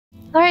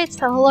Alright,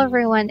 so hello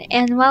everyone,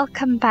 and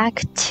welcome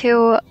back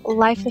to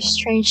Life is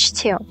Strange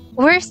 2.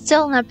 We're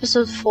still in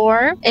episode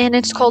 4, and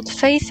it's called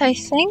Faith, I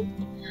think.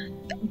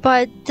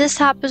 But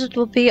this episode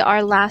will be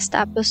our last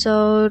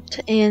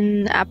episode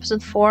in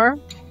episode 4.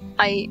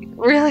 I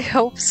really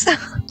hope so.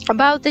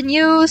 About the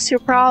news, you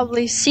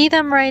probably see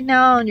them right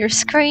now on your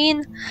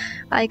screen.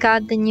 I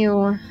got the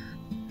new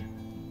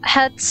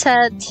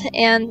headset,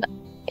 and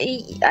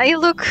I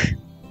look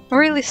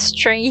really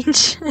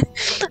strange.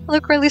 I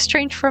look really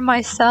strange for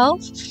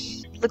myself.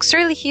 It looks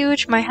really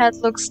huge. My head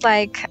looks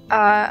like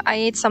I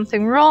ate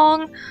something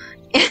wrong.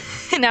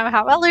 Now I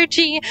have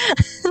allergy.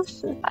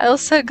 I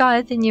also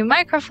got the new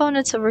microphone.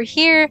 It's over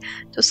here.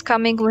 It was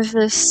coming with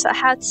this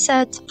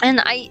headset, and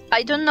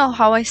I don't know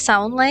how I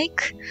sound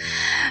like.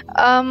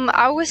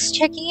 I was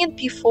checking it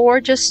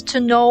before just to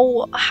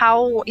know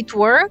how it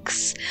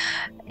works,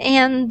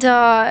 and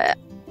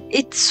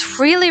it's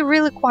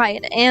really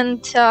quiet.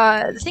 And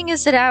the thing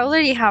is that I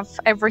already have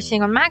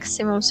everything on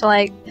maximum, so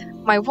like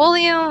my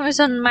volume is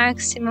on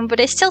maximum, but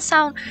I still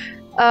sound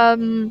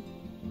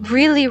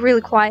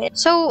really quiet.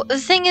 So the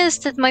thing is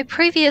that my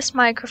previous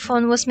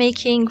microphone was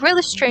making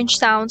really strange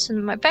sounds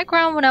in my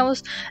background when I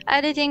was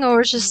editing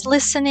or just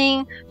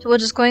listening to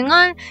what is going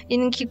on.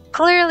 You can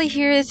clearly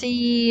hear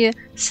the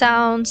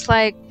sounds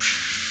like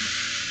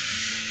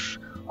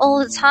all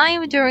the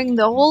time during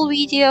the whole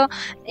video,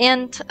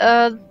 and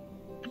the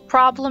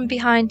problem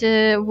behind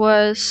it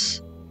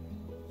was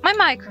my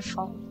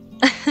microphone.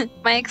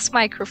 My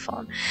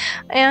ex-microphone.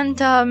 And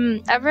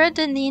I've read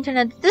in the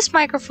internet that this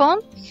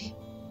microphone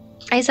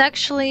is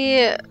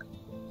actually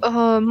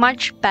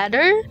much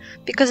better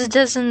because it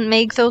doesn't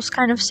make those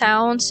kind of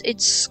sounds.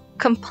 It's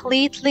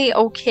completely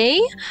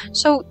okay.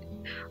 So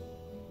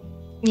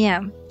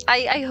yeah,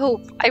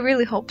 I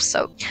really hope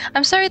so.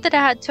 I'm sorry that I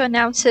had to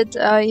announce it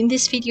in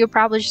this video.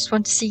 Probably just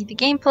want to see the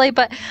gameplay,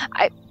 but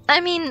I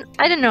mean,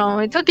 I don't know.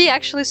 It would be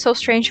actually so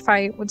strange if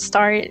I would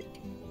start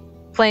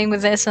playing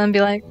with this and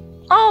be like,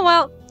 oh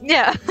well,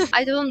 yeah.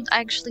 I don't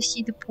actually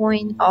see the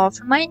point of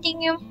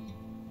reminding you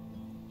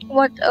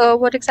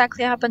what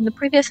exactly happened in the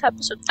previous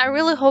episode. I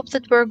really hope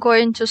that we're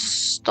going to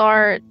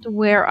start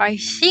where I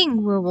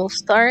think we will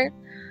start,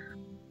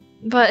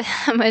 but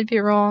I might be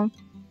wrong.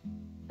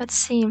 Let's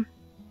see.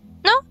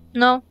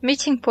 No,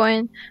 meeting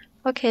point.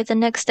 Okay, the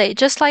next day,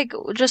 just like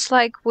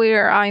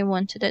where I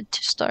wanted it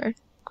to start.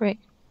 Great.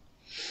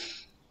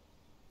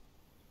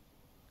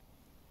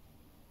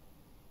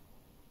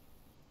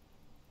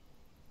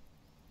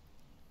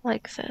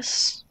 Like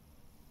this.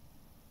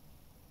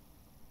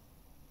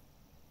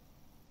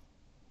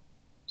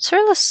 It's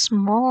really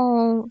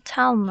small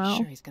town now.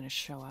 Sure he's gonna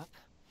show up?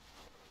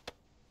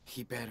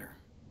 He better.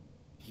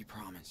 He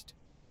promised.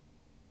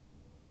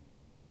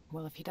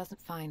 Well, if he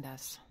doesn't find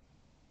us,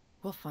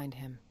 we'll find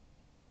him.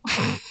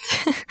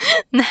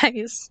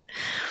 Nice.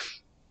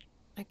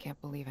 I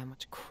can't believe how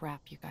much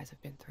crap you guys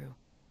have been through.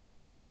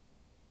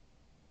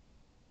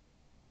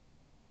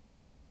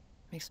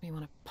 Makes me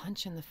want to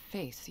punch in the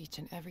face each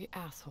and every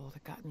asshole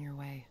that got in your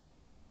way.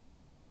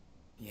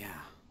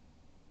 Yeah.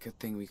 Good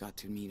thing we got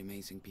to meet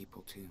amazing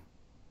people, too.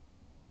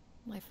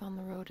 Life on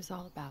the road is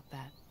all about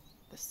that.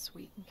 The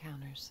sweet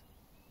encounters.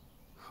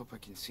 Hope I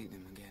can see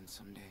them again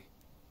someday.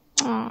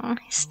 Oh,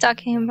 he's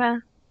talking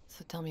about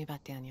So tell me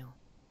about Daniel.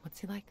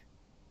 What's he like?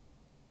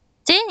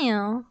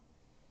 Daniel.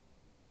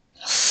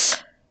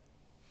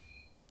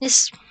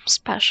 He's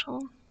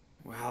special.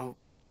 Well,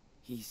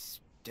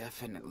 he's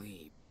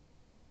definitely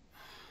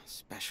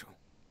special.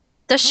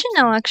 Does she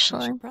know, actually?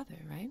 That's your brother,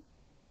 right?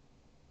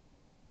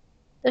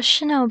 Does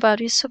she know about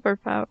his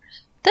superpowers?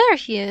 There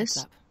he Heads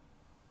is. up.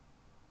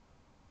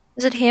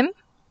 Is it him?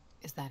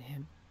 Is that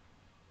him?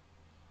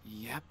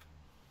 Yep.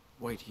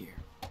 Wait here.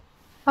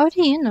 How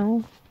do you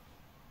know?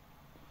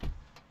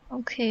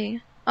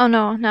 Okay. Oh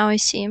no, now I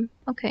see him.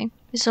 Okay,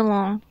 he's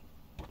alone.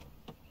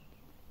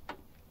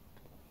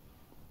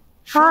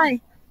 Sean,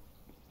 Hi.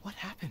 what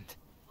happened?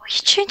 Oh, you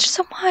changed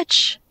so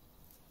much.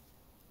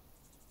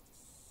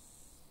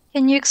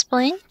 Can you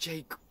explain?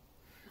 Jake,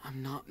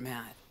 I'm not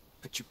mad,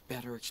 but you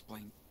better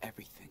explain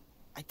everything.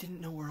 I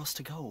didn't know where else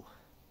to go.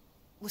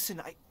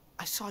 Listen,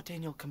 I saw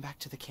Daniel come back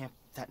to the camp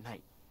that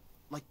night.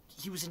 Like,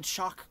 he was in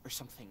shock or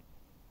something.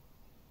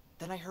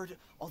 Then I heard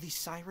all these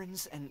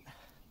sirens, and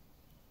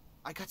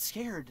I got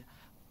scared.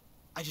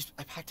 I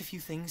packed a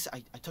few things,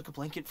 I took a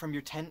blanket from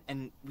your tent,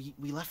 and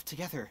we left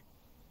together.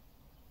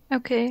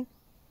 Okay.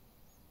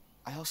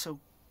 I also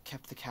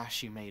kept the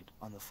cash you made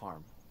on the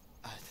farm.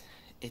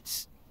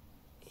 It's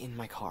in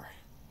my car.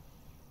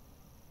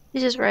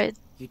 He's just right.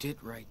 You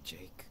did right,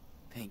 Jake.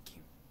 Thank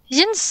you. He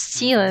didn't You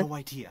steal have it. no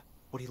idea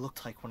what he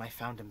looked like when I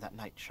found him that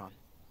night, Sean.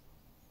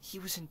 He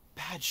was in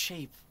bad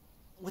shape,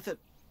 with a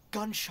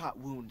gunshot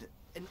wound,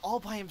 and all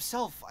by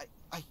himself.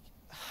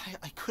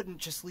 I couldn't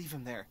just leave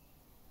him there.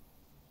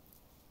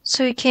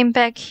 So he came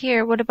back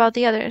here. What about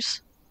the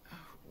others?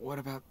 What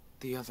about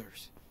the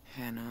others?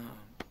 Hannah,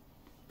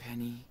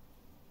 Penny,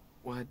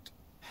 what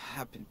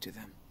happened to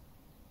them?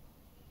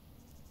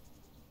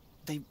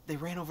 They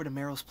ran over to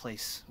Meryl's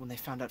place when they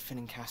found out Finn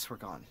and Cass were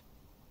gone.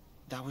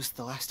 that was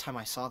the last time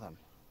I saw them.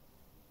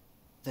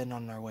 Then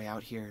on our way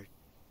out here,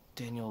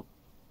 Daniel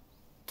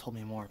told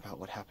me more about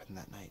what happened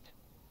that night.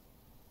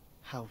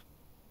 How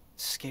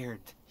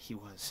scared he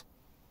was.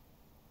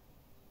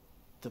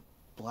 The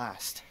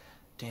blast.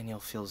 Daniel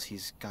feels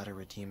he's gotta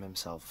redeem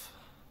himself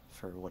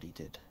for what he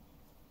did.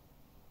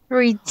 I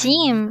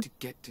Redeem? need to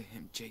get to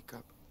him,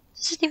 Jacob. What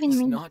does it even He's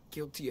mean? not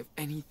guilty of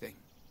anything.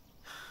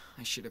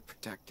 I should have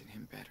protected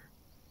him better.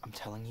 I'm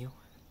telling you,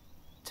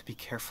 to be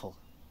careful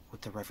with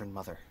the Reverend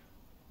Mother.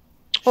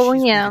 Oh,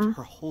 She's yeah. waited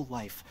her whole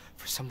life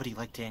for somebody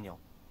like Daniel.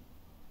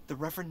 The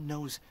Reverend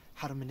knows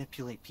how to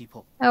manipulate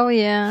people. Oh,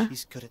 yeah.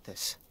 She's good at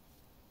this.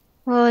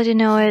 Well, I didn't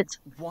know it.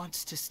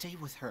 Wants to stay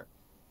with her.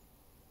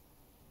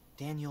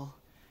 Daniel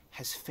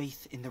has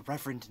faith in the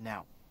Reverend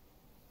now.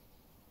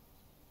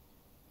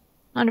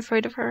 Not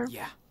afraid of her.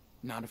 Yeah,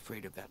 not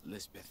afraid of that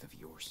Lisbeth of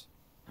yours.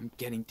 I'm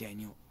getting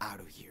Daniel out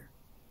of here.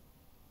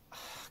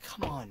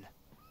 Come on.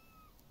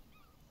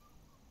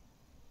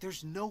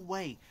 There's no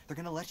way they're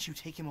gonna let you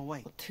take him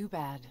away. Well, too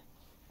bad.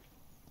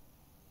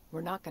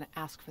 We're not gonna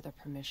ask for their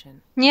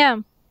permission. Yeah.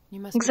 You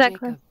must Exactly.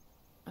 be Jacob.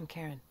 I'm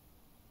Karen.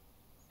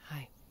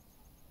 Hi.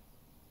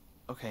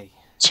 Okay,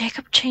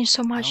 Jacob changed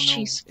so I much. don't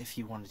know Jeez. if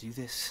you want to do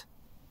this,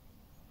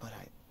 but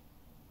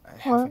I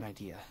have What? an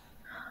idea.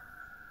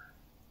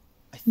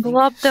 I think Blow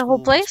up the whole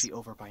school place? must be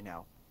over by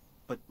now,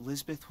 but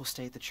Lisbeth will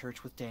stay at the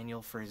church with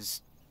Daniel for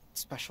his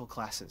special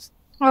classes.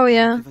 Oh,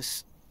 yeah. Give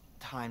us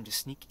time to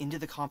sneak into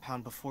the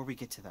compound before we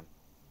get to them.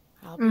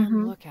 I'll be on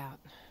Mhm. the lookout.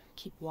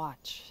 Keep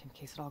watch in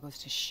case it all goes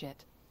to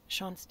shit.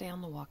 Sean, stay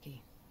on the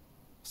walkie.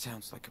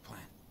 Sounds like a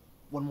plan.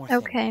 One more thing.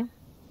 Okay.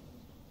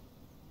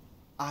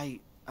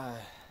 We have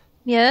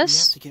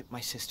Yes? to get my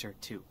sister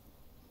too,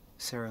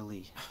 Sarah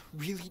Lee.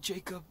 Really,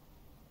 Jacob?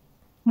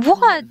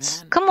 What?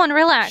 man. Come on,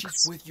 relax.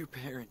 She's with your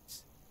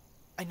parents.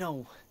 I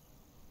know.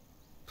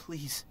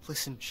 Please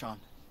listen,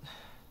 Sean.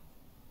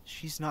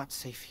 She's not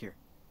safe here.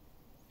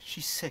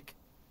 She's sick.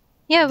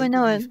 Yeah, They we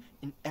know it. believe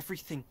in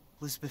everything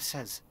Lisbeth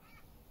says.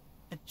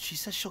 And she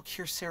says she'll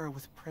cure Sarah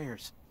with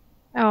prayers.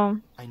 Oh.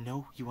 I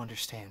know you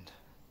understand.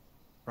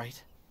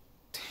 Right?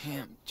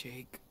 Damn,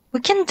 Jake. We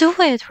can do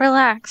it. I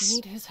Relax.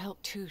 need his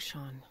help too,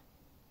 Sean.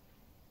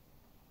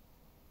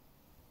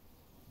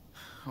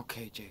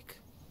 Okay, Jake.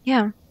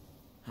 Yeah.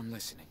 I'm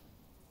listening.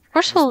 Of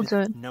course we'll do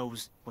Lisbeth it.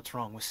 knows what's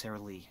wrong with Sarah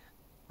Lee.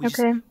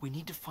 Okay. We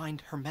need to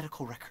find her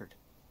medical record.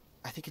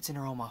 I think it's in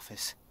her home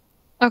office.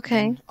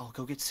 Okay. Then I'll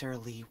go get Sarah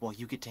Lee while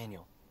you get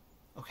Daniel.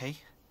 Okay?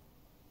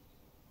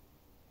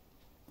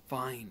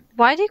 Fine.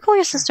 Why do you call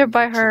your Sure, sister I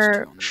by can trust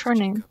her you on this,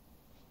 surname? Jacob.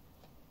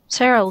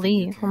 Sarah Everything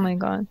you Lee. Oh can. my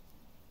god.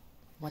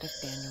 What if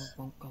Daniel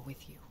won't go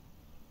with you?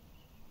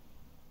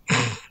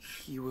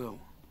 He will.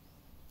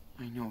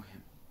 I know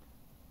him.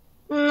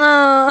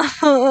 No,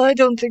 I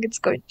don't think it's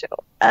going to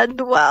end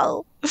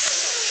well.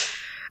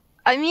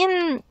 I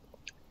mean,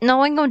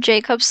 knowing what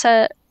Jacob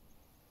said,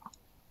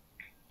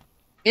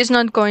 is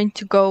not going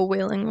to go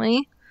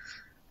willingly,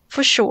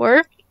 for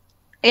sure.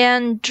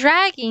 And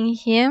dragging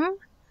him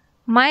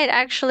might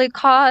actually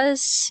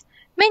cause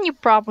many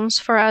problems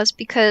for us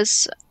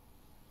because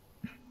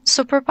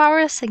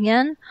superpowers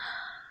again.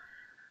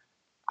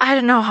 I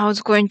don't know how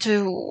it's going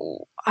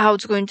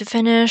to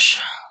finish.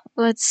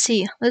 Let's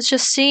see. Let's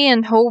just see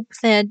and hope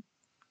that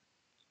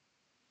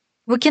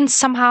we can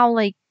somehow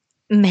like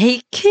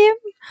make him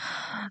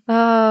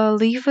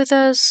leave with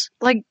us,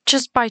 like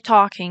just by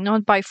talking,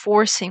 not by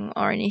forcing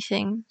or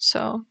anything.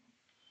 So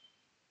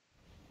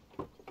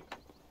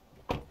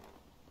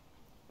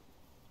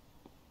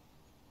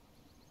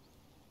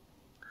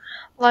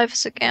life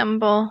is a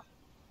gamble.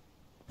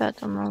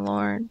 Bet on the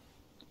Lord.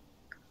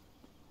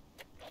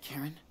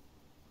 Karen?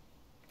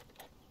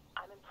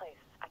 I'm in place.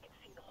 I can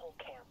see the whole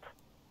camp.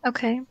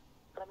 Okay.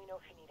 Let me know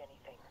if you need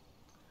anything.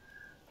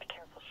 Be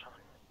careful, Sean.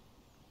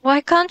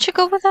 Why can't you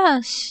go with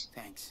us?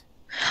 Thanks.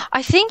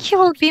 I think he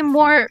will be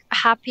more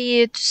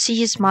happy to see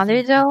his mother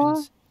Anything though.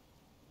 happens,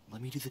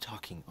 let me do the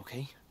talking,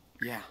 okay?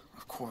 Yeah,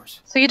 of course.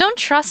 So you don't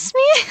trust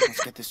me?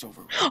 Let's get this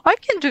over with. I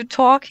can do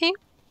talking.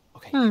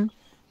 Okay. Hmm.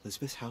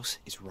 Lisbeth's house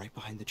is right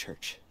behind the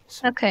church.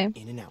 So Okay.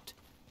 in and out.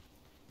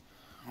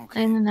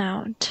 Okay. In and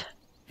out.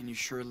 And you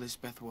sure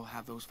Lisbeth will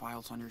have those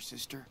files on your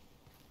sister?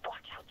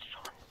 Watch out,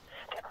 Sean.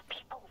 There are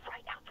people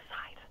right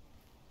outside.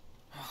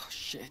 Oh,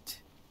 shit.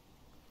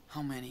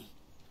 How many?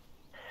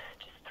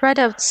 Just Right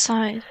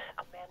outside.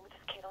 a man with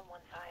his kid on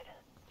one side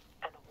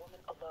and a woman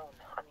alone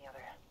on the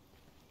other.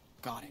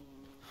 Got it.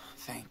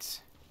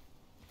 Thanks.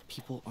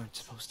 People aren't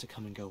supposed to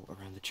come and go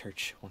around the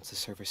church once the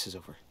service is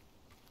over.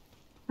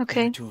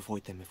 Okay. Better to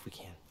avoid them if we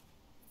can.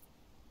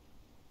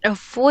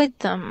 Avoid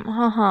them.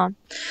 Haha.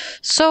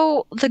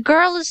 So the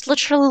girl is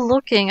literally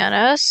looking at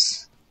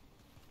us.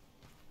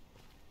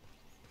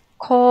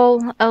 Call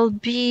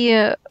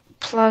LB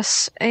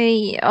plus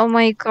A. Oh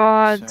my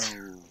god. So,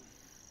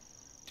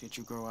 did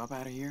you grow up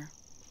out of here?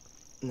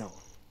 No.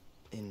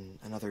 In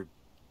another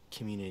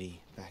community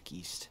back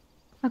east.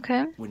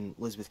 Okay. When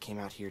Lisbeth came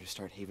out here to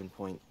start Haven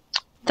Point.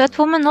 That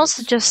my woman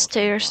also kids just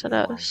followed her and stares at brought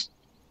me along. us.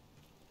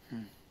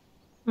 Hmm.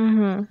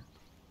 Mm-hmm.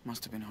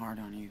 Must have been hard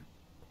on you.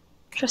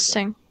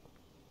 Interesting.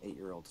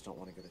 8-year-olds don't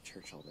want to go to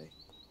church all day.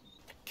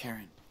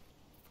 Karen,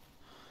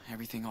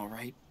 everything all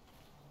right?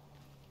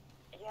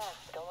 Yeah,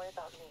 don't worry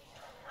about me.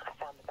 I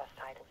found the best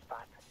hiding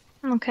spot.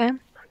 Okay. The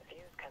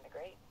view's kinda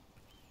great.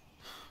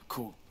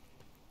 Cool.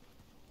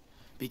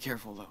 Be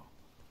careful, though.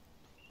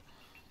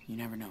 You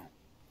never know.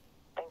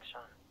 Thanks,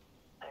 Sean.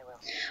 I will.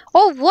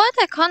 Oh, what?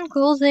 I can't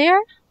go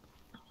there?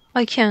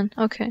 I can.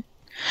 Okay.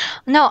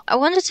 No, I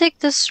want to take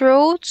this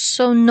road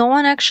so no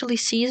one actually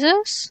sees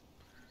us.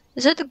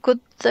 Is that a good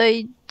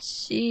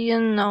idea?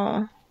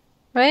 No.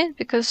 Right?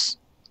 Because...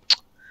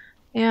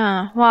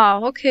 Yeah.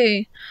 Wow.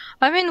 Okay.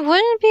 I mean,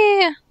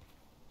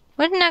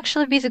 wouldn't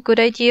actually be the good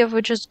idea if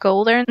we just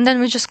go there and then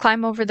we just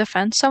climb over the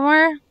fence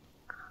somewhere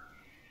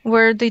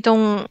where they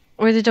don't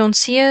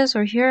see us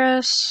or hear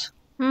us?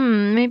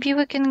 Maybe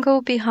we can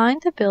go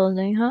behind the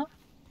building, huh?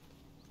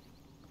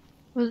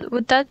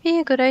 Would that be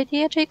a good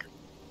idea, Jacob?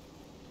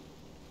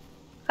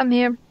 Come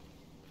here.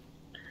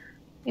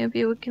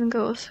 Maybe we can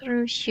go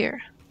through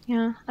here.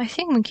 Yeah, I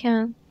think we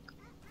can.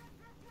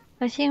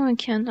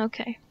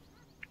 Okay.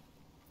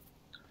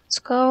 Let's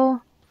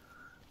go.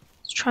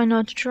 Let's try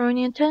not to draw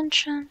any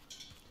attention.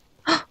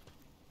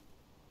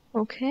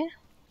 Okay.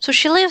 So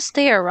she lives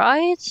there,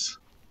 right?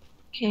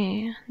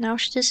 Okay, now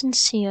she doesn't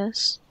see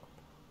us.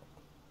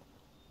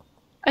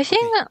 I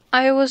think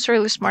I was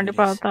really smart There it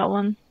about is. that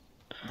one.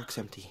 Looks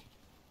empty.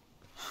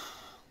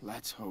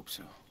 Let's hope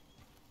so.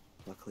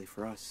 Luckily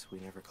for us, we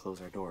never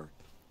close our door.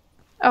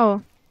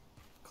 Oh.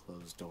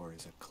 Closed door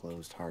is a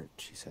closed heart,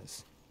 she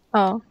says.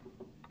 Oh.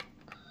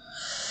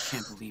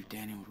 Can't believe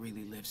Daniel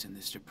really lives in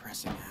this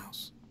depressing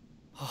house.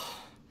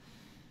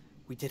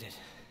 We did it.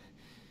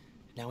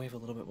 Now we have a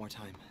little bit more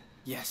time.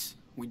 Yes,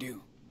 we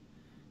do.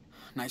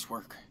 Nice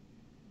work.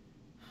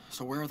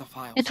 So where are the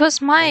files? It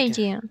was my Right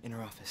idea. there, in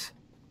her office.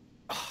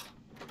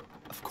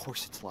 Of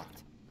course it's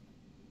locked.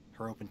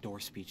 Her open door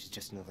speech is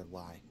just another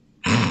lie.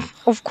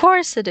 Of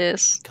course it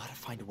is. Gotta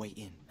find a way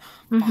in.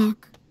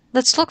 Fuck.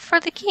 Let's look for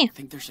the key.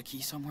 Think there's a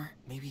key somewhere?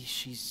 Maybe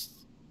she's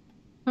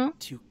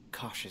too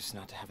cautious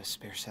not to have a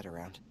spare set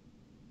around.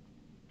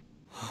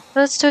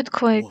 Let's do it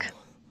quick. Whoa.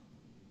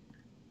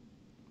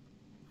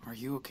 Are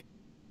you okay?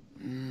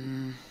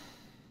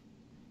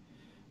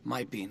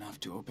 Might be enough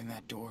to open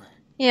that door.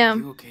 Yeah. Are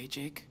you okay,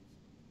 Jake?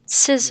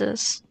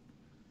 Scissors.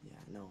 Yeah,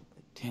 no,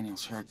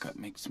 Daniel's haircut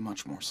makes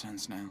much more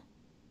sense now.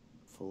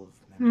 full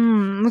of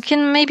memories. We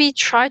can maybe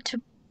try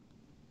to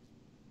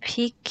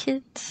pick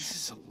it. This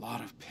is a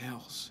lot of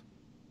pills.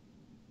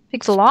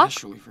 Pick the lock?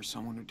 Especially for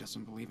someone who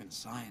doesn't believe in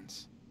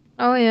science.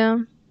 Oh, yeah.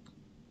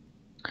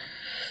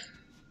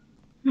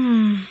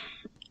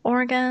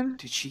 Organ.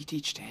 Did she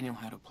teach Daniel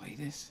how to play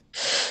this?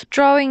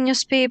 Drawing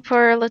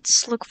newspaper.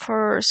 Let's look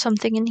for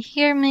something in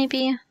here,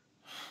 maybe.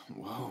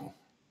 Whoa.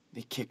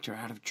 They kicked her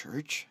out of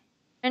church?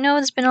 I know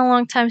it's been a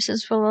long time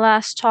since we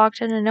last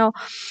talked, and I know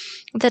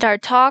that our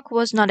talk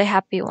was not a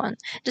happy one.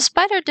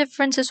 Despite our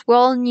differences, we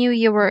all knew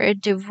you were a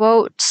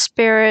devout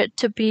spirit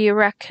to be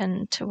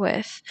reckoned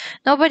with.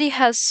 Nobody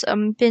has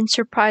been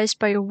surprised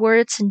by your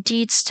words and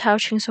deeds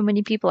touching so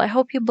many people. I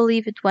hope you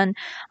believe it when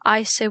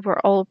I say we're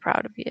all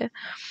proud of you.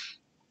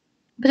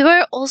 But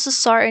we're also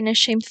sorry and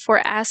ashamed for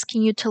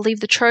asking you to leave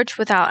the church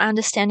without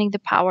understanding the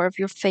power of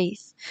your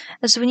faith,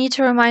 as we need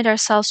to remind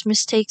ourselves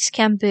mistakes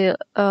can be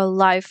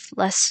life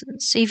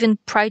lessons. Even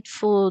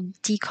prideful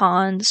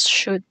deacons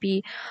should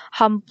be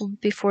humbled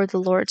before the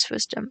Lord's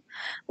wisdom.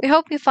 We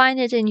hope you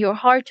find it in your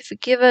heart to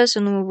forgive us,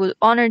 and we would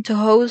honor to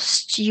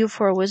host you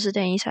for a visit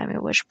anytime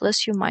you wish.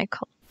 Bless you,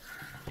 Michael.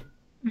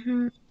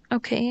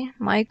 Okay,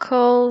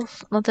 Michael,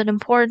 not that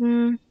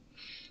important.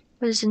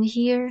 What is in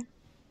here?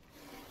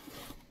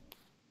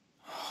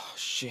 Oh,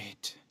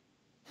 shit.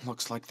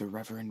 Looks like the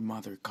Reverend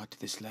Mother got to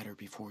this letter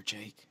before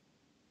Jake.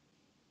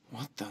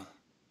 What the?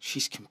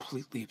 She's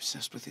completely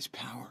obsessed with his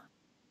power.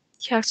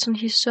 He acts on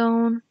his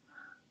own.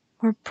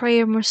 More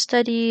prayer, more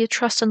study,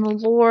 trust in the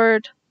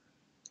Lord.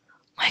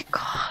 My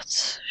God,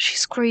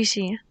 she's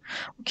crazy.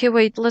 Okay,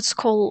 wait, let's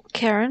call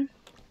Karen.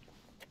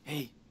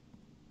 Hey.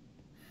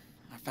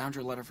 I found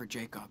your letter for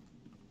Jacob.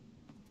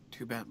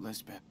 Too bad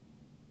Lisbeth.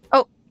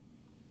 Oh.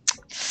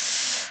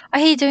 I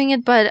hate doing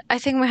it, but I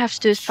think we have to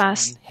do it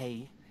fast. Sean,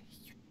 hey,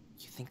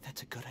 you think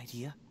that's a good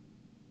idea?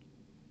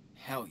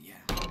 Hell yeah.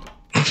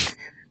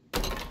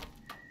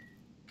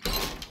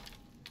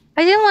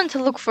 I didn't want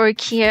to look for a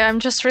key. I'm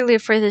just really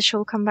afraid that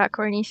she'll come back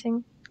or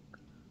anything.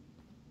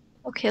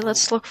 Okay,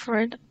 let's look for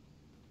it.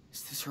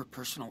 Is this her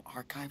personal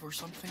archive or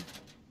something?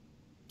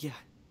 Yeah.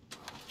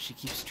 She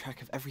keeps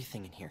track of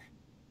everything in here.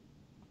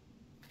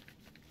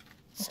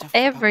 Stuff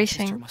Everything. about my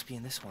sister must be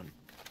in this one.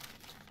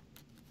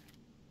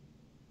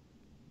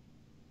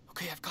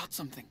 Okay, I've got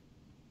something.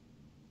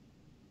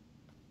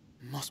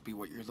 Must be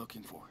what you're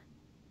looking for.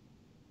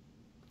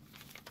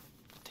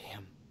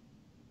 Damn.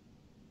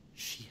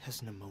 She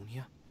has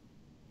pneumonia?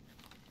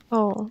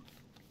 Oh.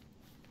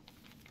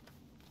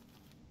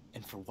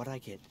 And for what I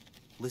get,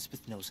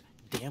 Lisbeth knows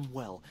damn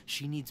well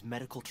she needs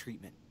medical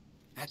treatment.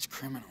 That's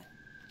criminal.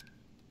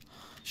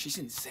 She's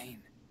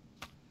insane.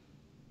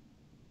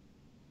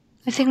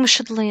 I think we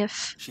should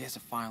leave. She has a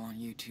file on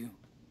you, too.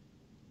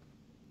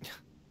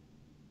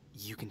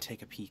 You can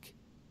take a peek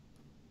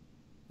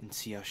and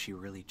see how she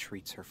really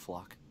treats her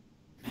flock.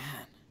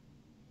 Man,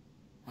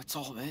 what's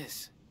all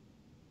this?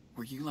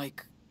 Were you,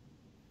 like,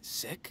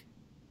 sick?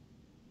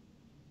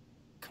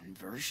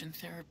 Conversion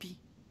therapy?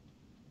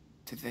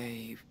 Did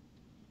they...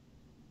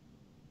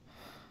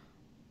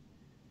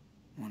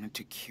 wanted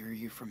to cure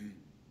you from...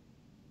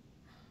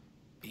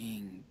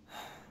 being...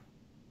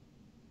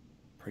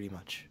 Pretty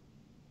much.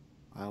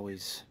 I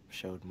always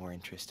showed more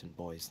interest in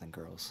boys than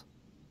girls.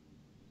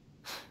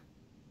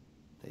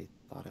 They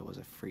thought I was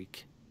a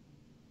freak.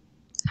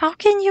 How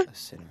can you... A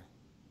sinner.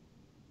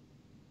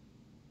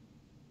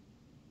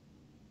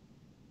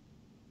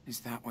 Is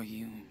that why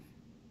you...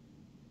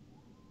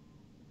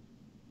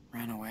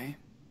 ran away?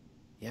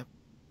 Yep.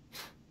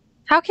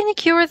 How can you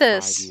cure 5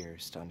 this?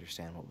 years to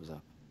understand what was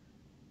up.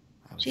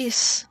 I was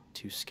Jeez.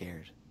 too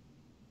scared.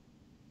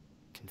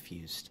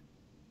 Confused.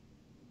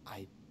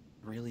 I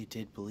really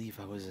did believe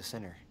I was a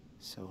sinner,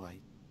 so I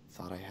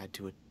thought I had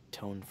to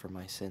atone for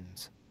my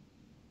sins.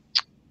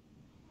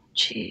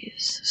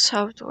 Jeez, that's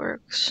how it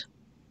works.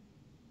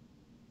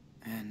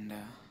 And,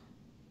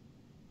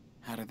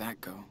 how did that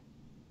go?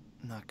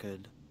 Not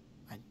good.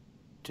 I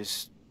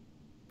just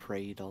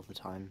prayed all the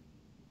time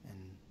and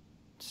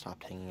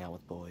stopped hanging out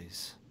with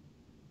boys,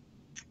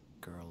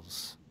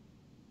 girls,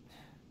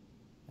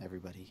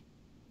 everybody.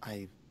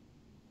 I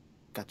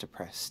got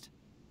depressed,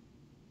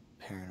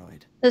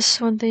 paranoid. This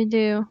is what they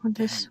do with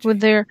this, Damn, with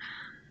their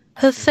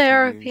After a few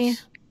therapy.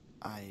 years,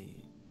 I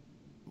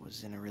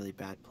was in a really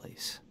bad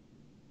place.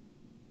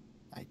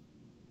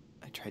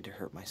 I tried to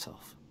hurt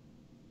myself.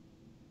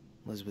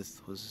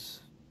 Elizabeth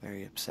was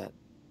very upset.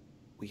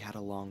 We had a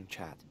long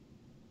chat.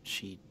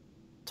 She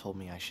told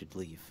me I should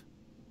leave.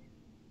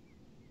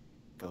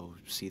 Go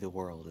see the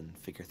world and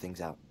figure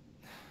things out.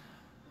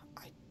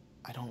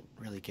 I don't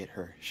really get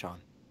her,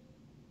 Sean.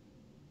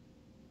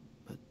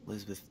 But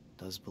Elizabeth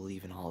does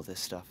believe in all of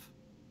this stuff.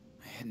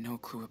 I had no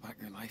clue about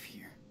your life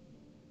here.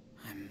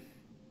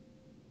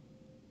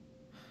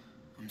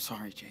 I'm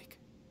sorry, Jake.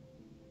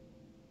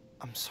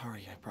 I'm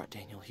sorry I brought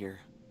Daniel here.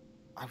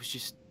 I was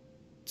just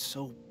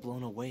so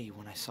blown away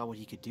when I saw what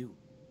he could do.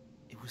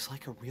 It was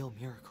like a real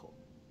miracle.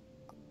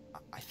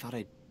 I thought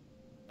I'd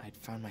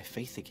found my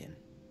faith again.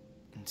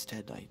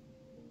 Instead, I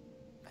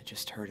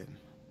just hurt him.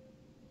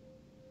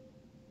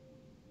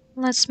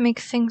 Let's make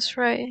things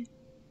right.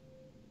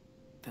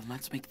 Then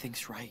let's make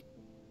things right.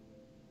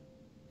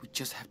 We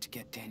just have to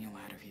get Daniel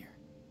out of here.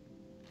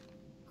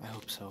 I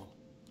hope so.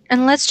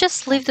 And let's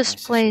just leave I'll this take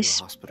my sister to the place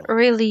hospital.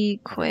 really Have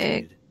her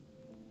quick. treated.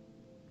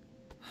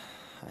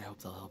 I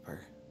hope they'll help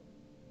her.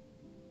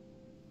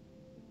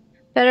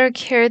 Better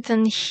care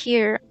than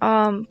here.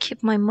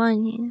 Keep my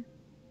money.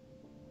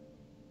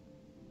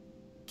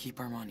 Keep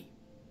our money.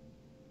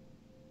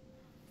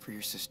 For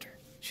your sister.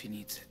 She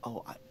needs it.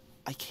 Oh,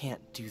 I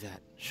can't do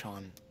that,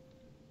 Sean.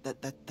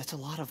 That's a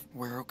lot of...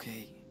 We're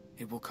okay.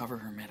 It will cover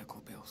her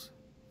medical bills.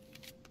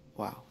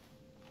 Wow.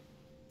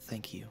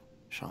 Thank you,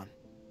 Sean.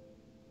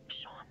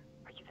 Sean,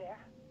 are you there?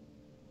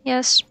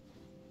 Yes.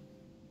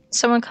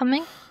 Someone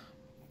coming?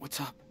 What's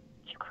up?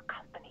 You got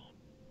company.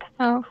 That's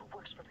Oh. who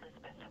works for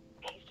Elizabeth.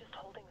 He's just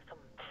holding some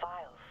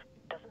files.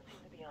 Doesn't seem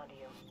to be onto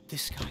you.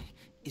 This guy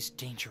is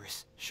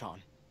dangerous,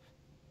 Sean.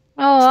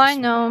 Oh, I I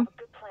know. have a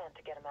good plan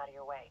to get him out of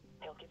your way.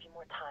 He'll give you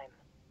more time.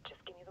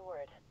 Just give me the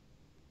word.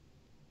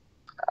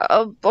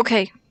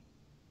 Okay.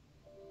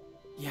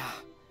 Yeah.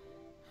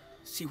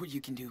 See what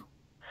you can do.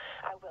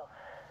 I will.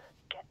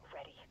 Get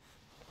ready.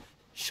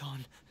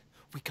 Sean,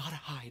 we gotta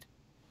hide.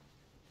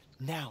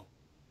 Now.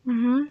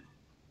 Mm-hmm.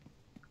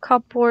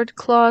 Cupboard,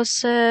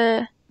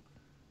 closet.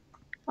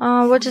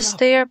 What is up.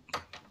 there?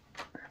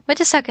 Wait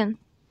a second.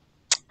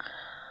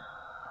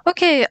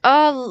 Okay,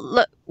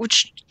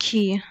 which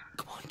key?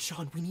 Come on,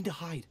 Sean, we need to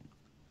hide.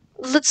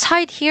 Let's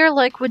hide here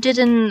like we did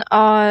in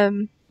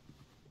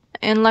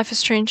Life is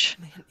Strange.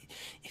 Man,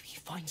 if he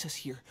finds us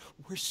here,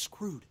 we're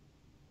screwed.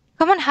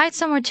 Come on, hide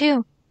somewhere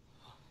too.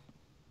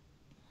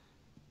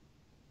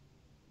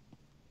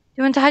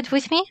 You want to hide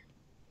with me?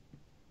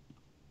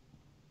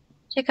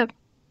 Jacob.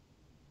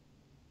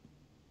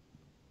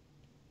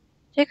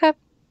 Jacob.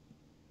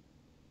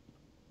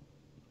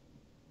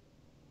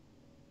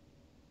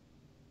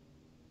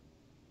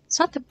 It's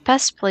not the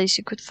best place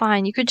you could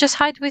find. You could just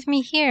hide with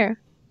me here.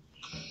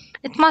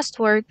 It must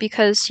work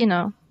because, you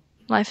know,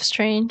 Life is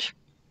Strange.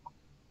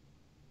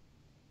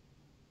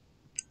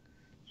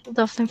 You'll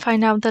definitely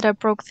find out that I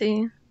broke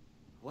the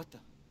What the?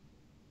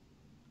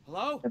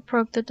 Hello?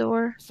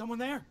 door. Someone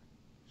there?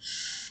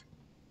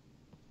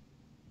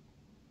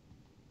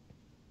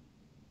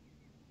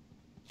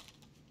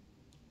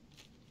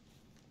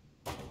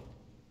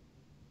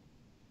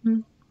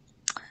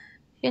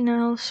 He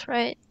knows,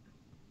 right?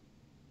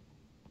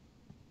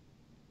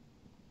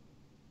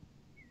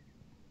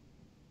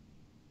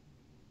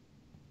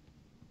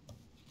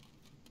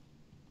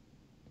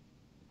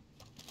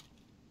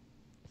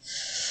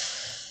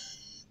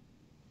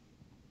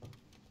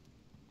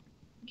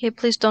 Okay,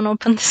 please don't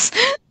open this.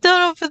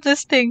 Don't open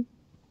this thing.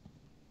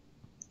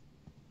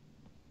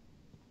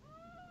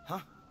 Huh?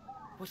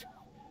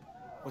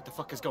 What the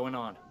fuck is going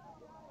on?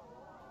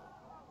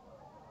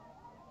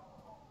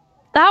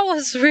 That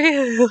was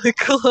really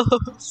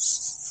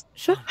close.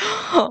 Sean,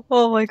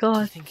 Oh my do you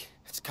god. think...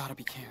 It's gotta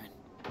be Karen.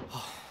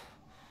 Oh,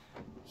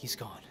 he's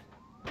gone.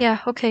 Yeah,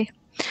 okay.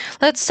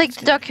 Let's take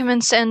the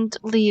documents and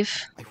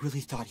leave. I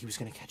really thought he was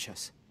gonna catch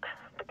us.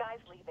 The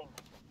guy's leaving.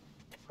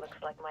 Looks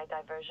like my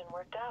diversion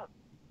worked out.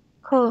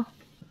 Cool.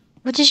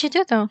 What did you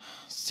do though?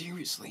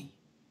 Seriously?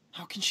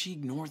 How can she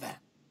ignore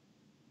that?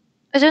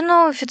 I don't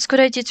know if it's a good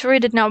idea to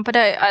read it now, but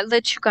I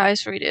let you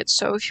guys read it,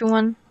 so if you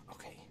want.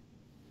 Okay.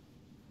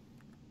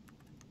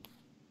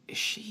 Is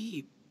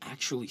she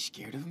actually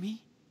scared of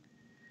me?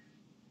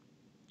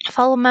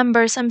 Fellow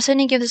members, I'm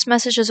sending you this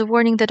message as a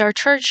warning that our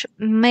church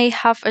may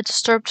have a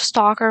disturbed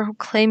stalker who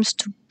claims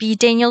to be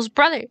Daniel's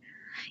brother.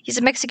 He's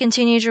a Mexican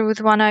teenager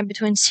with one eye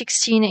between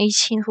 16 and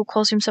 18 who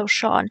calls himself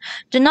Sean.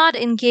 Do not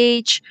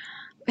engage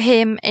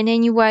him in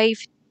any way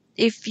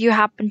if you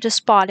happen to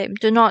spot him.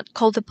 Do not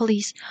call the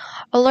police.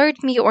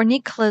 Alert me or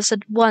Nicholas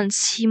at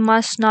once. He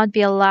must not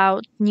be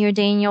allowed near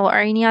Daniel or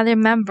any other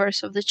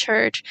members of the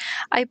church.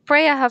 I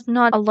pray I have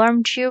not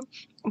alarmed you,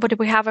 but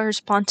we have a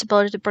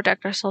responsibility to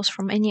protect ourselves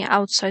from any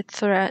outside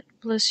threat.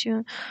 Bless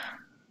you.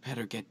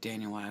 Better get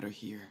Daniel out of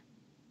here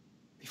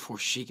before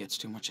she gets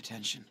too much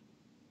attention.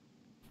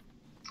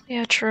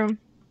 Yeah, true.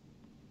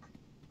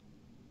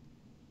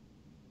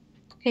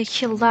 Okay,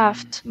 he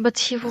left, but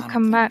he will I don't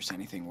come think back. there's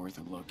anything worth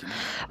a look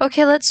at.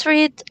 Okay, let's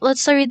read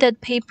that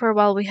paper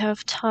while we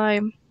have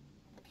time.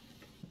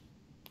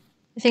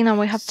 I think now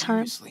we have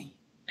time. Seriously?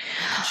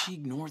 How can she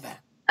ignore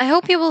that? I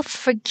hope you will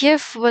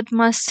forgive what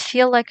must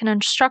feel like an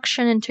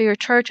instruction into your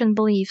church and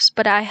beliefs,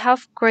 but I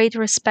have great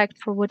respect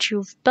for what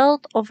you've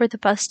built over the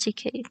past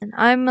decade. And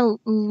I'm a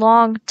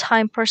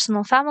long-time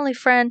personal family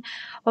friend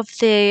of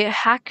the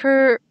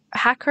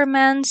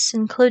Hackermans,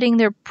 including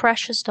their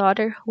precious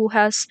daughter, who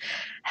has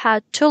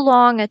had too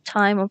long a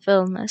time of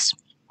illness.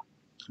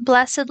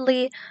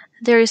 Blessedly,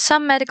 there is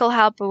some medical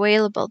help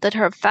available that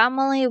her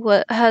family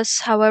has,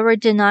 however,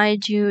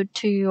 denied due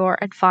to your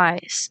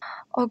advice.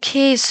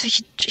 Okay, so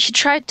he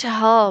tried to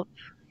help.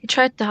 He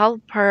tried to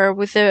help her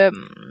with the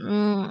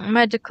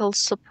medical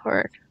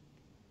support.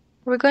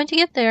 We're going to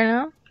get there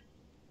now.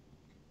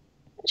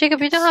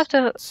 Jacob, you don't have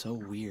to... It's so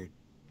weird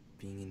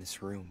being in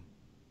this room.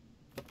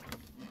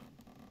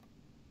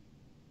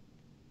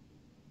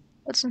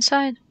 What's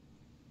inside?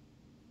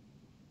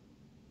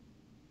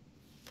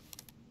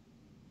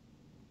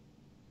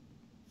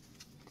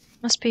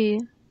 Must be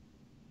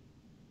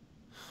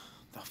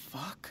The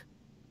fuck?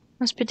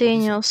 Must be What is it?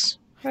 Daniel's,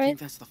 I right? think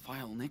that's the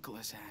file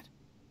Nicholas had.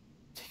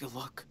 Take a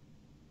look.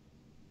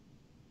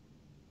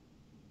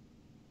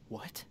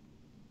 What?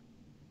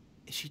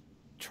 Is she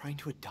trying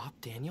to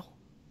adopt Daniel?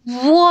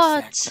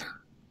 What? Exactly.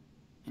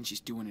 And she's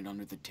doing it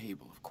under the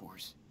table, of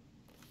course.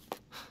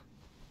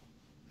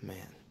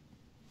 Man.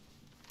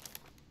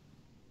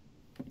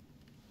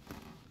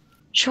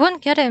 She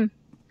wouldn't get him.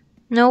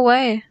 No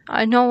way.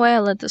 No way I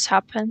let this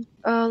happen.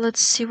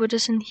 Let's see what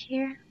is in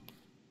here.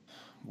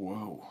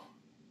 Whoa.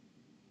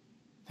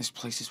 This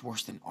place is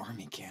worse than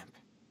army camp.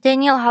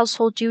 Daniel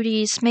household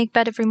duties: make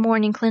bed every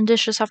morning, clean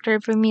dishes after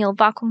every meal,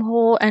 vacuum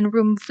hall and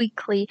room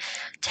weekly,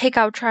 take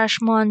out trash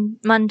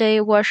Monday,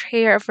 wash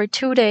hair every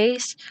 2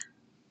 days,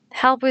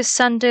 help with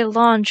Sunday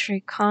laundry,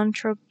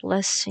 contract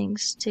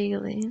blessings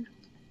daily.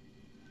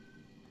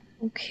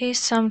 Okay,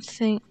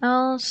 something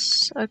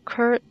else. A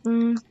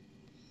curtain.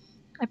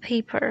 A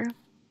paper.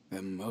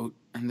 The moat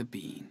and the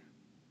bean.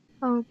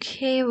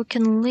 Okay, we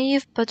can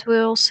leave, but we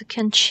also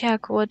can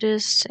check what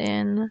is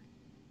in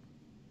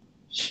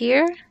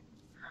here.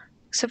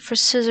 Except for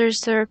scissors,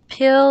 there are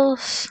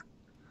pills.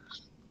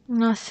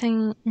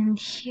 Nothing in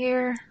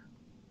here.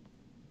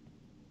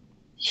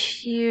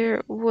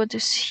 Here, what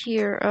is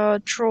here? A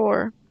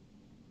drawer.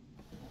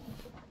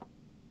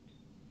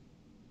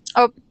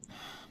 Oh,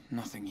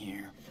 Nothing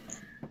here.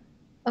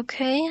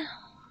 okay.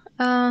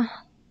 A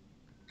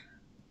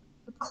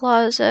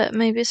closet,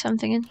 maybe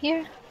something in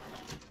here?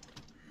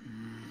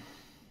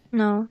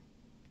 No.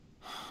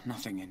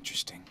 Nothing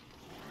interesting.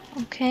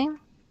 Okay.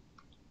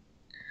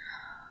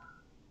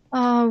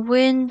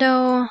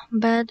 Window,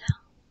 bed.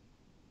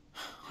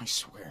 I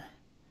swear,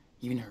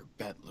 even her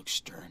bed looks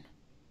stern.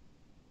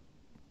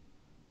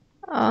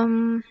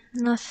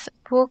 Nothing.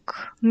 Book,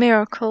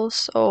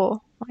 miracles.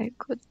 Oh my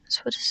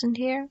goodness, what is in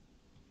here?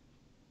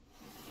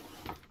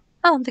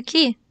 Oh, the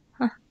key.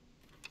 Huh.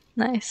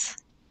 Nice.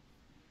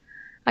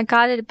 I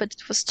got it, but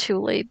it was too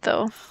late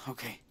though.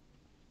 Okay,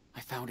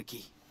 I found a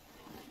key.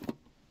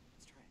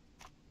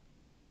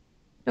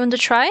 You want to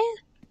try it?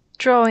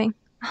 Drawing.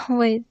 Oh,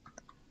 wait.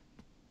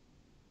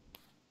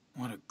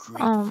 What a great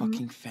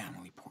fucking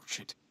family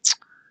portrait.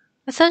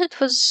 I thought it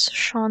was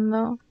Sean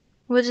though.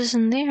 What is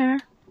in there?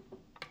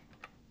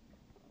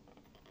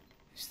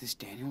 Is this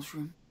Daniel's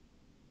room?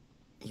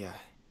 Yeah.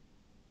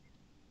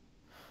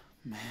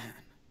 Man.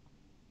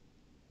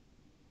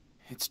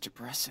 It's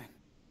depressing.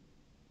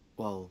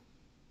 Well,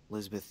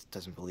 Elizabeth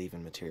doesn't believe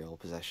in material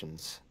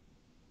possessions,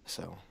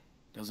 so...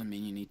 Doesn't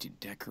mean you need to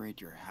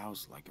decorate your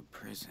house like a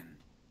prison.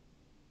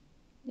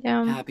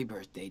 Yeah. Happy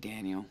birthday,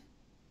 Daniel.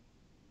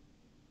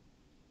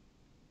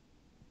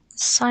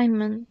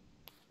 Simon.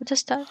 What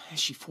is that? Is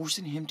she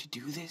forcing him to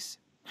do this?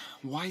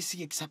 Why is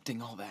he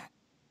accepting all that?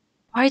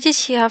 Why did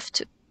he have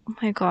to? Oh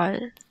my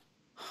god.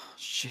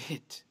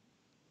 Shit.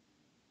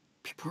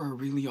 People are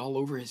really all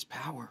over his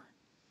power.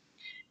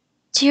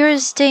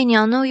 Dearest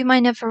Daniel, I know you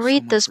might never So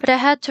read much this, for- but I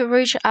had to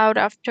reach out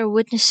after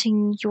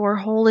witnessing your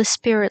Holy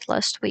Spirit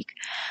last week.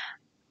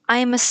 I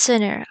am a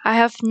sinner. I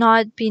have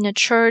not been a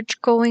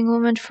church-going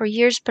woman for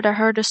years, but I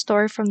heard a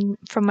story from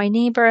my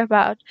neighbor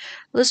about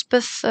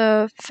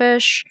Elizabeth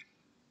Fish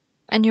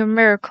and your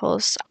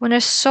miracles. When I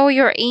saw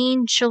your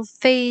angel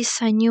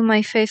face, I knew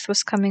my faith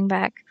was coming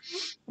back.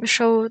 It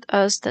showed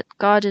us that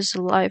God is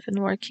alive and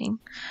working.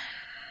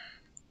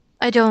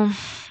 I don't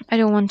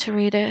want to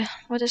read it.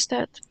 What is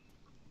that?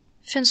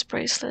 Finn's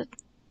bracelet.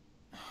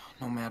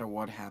 No matter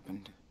what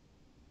happened,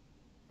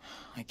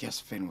 I guess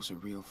Finn was a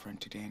real friend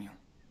to Daniel.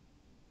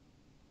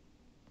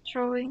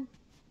 Drawing.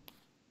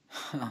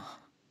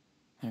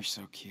 They're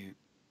so cute.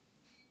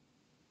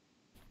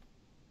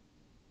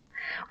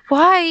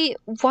 Why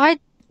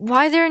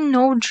there are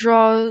no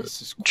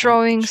This is quite the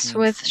drawings change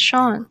with from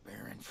Sean? Power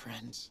Bear and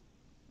friends.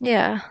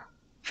 Yeah,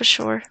 for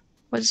sure.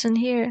 What's in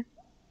here?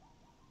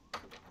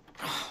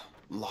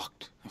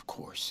 Locked, of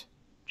course.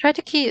 Try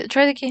the key.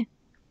 Try the key.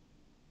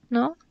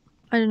 No?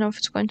 I don't know if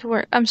it's going to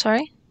work. I'm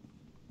sorry.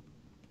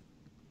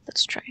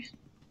 Let's try.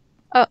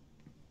 Oh.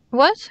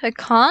 What? I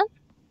can't?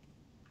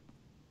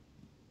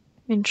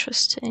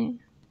 Interesting.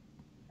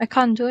 I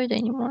can't do it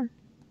anymore.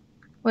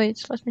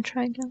 Wait, let me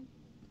try again.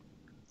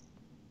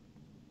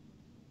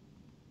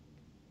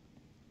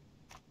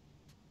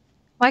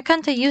 Why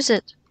can't I use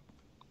it?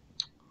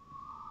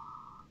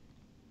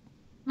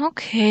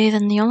 Okay,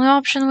 then the only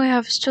option we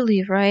have is to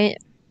leave, right?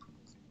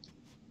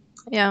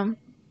 Yeah.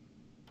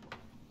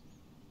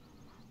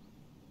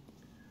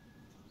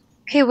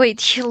 Okay, wait,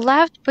 he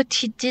left, but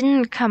he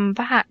didn't come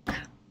back. He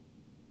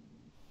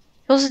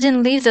also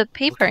didn't leave that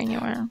paper Look at that.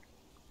 anywhere.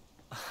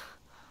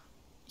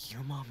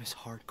 Your mom is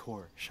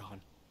hardcore,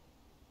 Sean.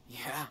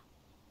 Yeah.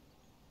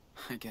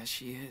 I guess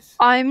she is.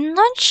 I'm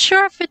not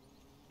sure if it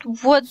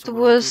what So we're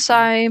all was good then?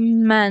 I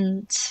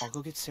meant. I'll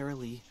go get Sarah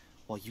Lee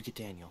while you get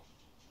Daniel.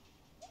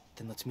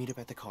 Then let's meet up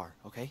at the car,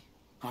 okay?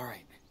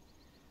 Alright.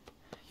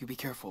 You be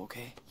careful,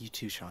 okay? You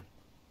too, Sean.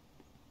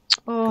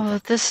 Oh,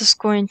 luck. this is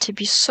going to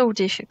be so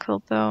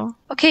difficult though.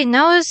 Okay,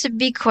 now is the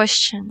big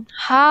question.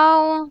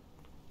 How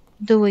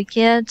do we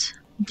get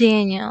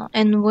Daniel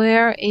and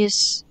where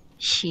is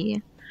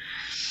he?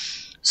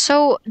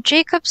 So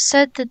Jacob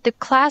said that the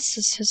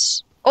classes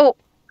has Oh,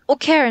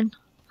 Karen.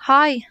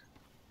 Hi.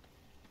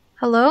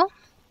 Hello?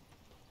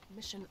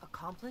 Mission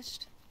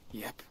accomplished?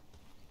 Yep.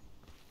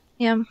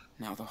 Yeah.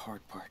 Now the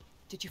hard part.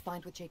 Did you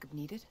find what Jacob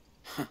needed?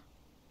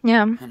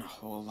 Yeah. And a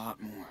whole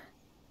lot more.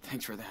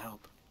 Thanks for the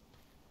help.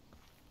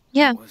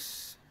 Yeah. That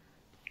was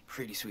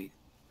pretty sweet.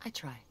 I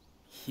try.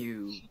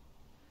 You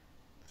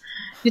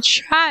You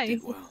try.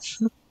 did well.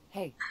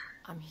 Hey,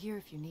 I'm here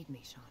if you need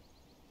me, Sean.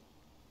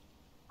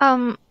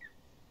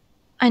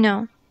 I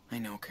know. I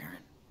know, Karen.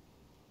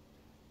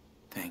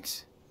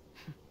 Thanks.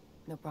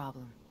 No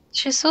problem.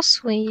 She's so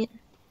sweet.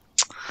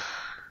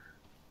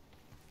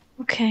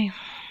 Okay,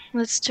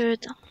 let's do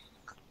it.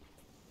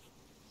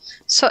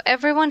 So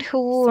everyone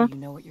who... So you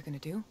know what you're gonna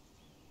do?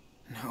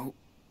 No.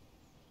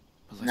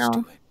 But let's No.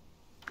 do it.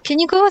 Can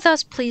you go with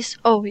us, please?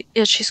 Oh,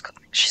 yeah, she's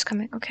coming. She's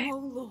coming, okay. Oh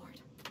Lord,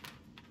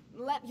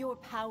 let your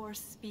power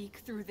speak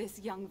through this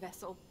young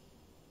vessel.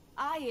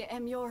 I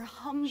am your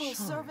humble Sure.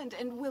 servant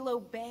and will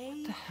obey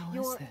What the hell is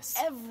your this?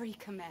 every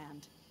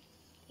command.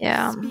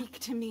 Yeah, Speak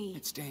to me.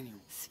 It's Daniel.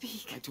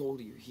 Speak. I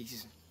told you,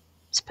 he's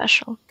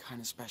special.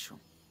 kind of special.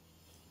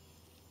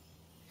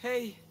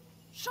 Hey,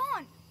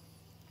 Sean,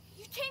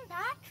 you came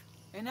back?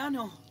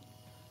 Enano,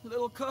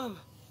 little cub.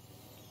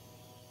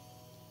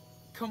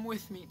 Come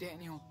with me,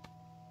 Daniel.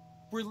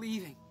 We're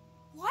leaving.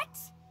 What?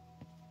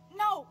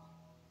 No.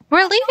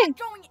 We're I'm leaving. not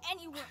going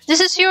anywhere. This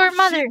is your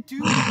mother. Shit,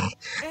 dude.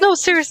 No,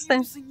 Anna's seriously.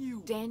 using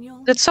you.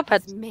 Daniel. That's so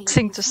bad has made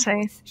thing his to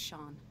say. choice,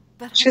 Sean,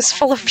 but She's I'm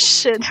full of offering you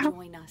shit. to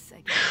join us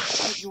again.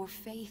 Put your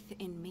faith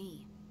in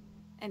me,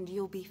 and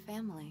you'll be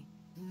family.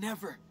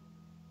 Never.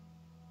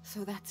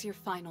 So that's your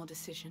final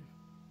decision.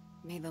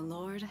 May the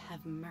Lord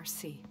have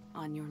mercy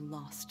on your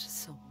lost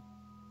soul.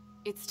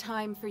 It's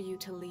time for you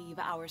to leave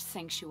our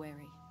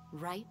sanctuary,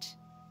 right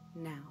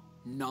now.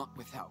 Not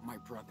without my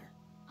brother.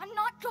 I'm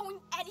not going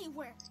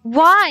anywhere.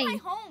 Why? This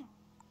is my home.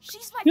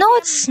 She's my No, family.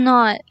 it's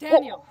not.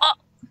 Daniel. Oh,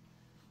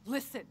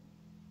 Listen.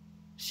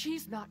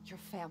 She's not your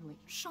family.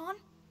 Sean?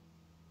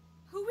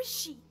 Who is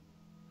she?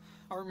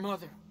 Our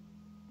mother.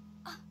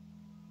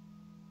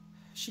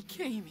 She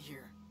came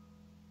here.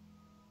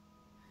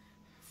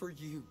 For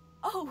you.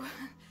 Oh,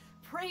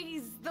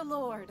 praise the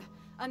Lord.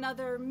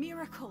 Another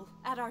miracle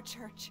at our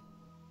church.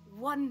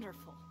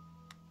 Wonderful.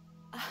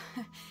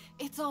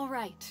 It's all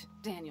right,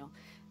 Daniel.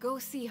 Go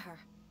see her.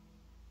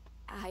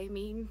 I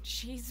mean,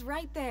 she's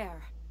right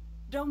there.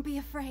 Don't be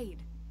afraid.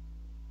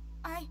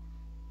 I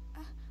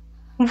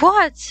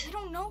what?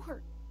 don't know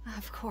her.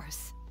 Of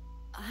course.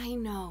 I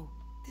know.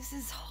 This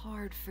is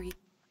hard for you.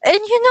 And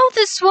you know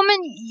this woman,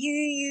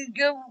 you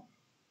go.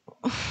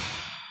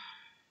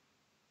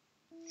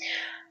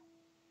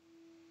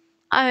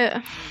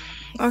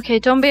 Okay,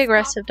 don't be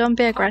aggressive. Don't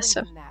be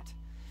aggressive. That.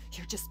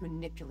 You're just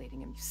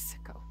manipulating him, you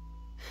sicko.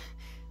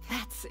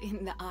 That's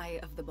in the eye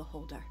of the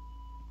beholder.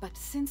 But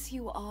since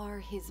you are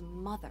his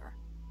mother,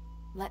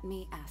 let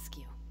me ask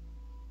you,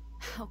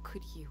 how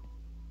could you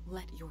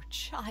let your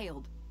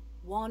child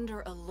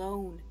wander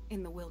alone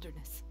in the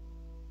wilderness?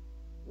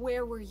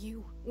 Where were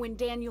you when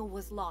Daniel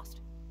was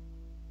lost?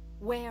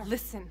 Where?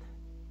 Listen,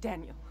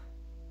 Daniel.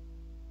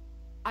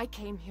 I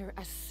came here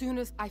as soon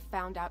as I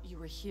found out you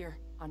were here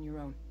on your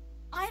own.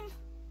 I'm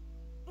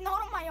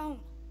not on my own.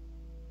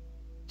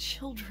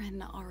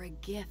 Children are a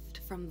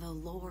gift from the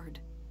Lord.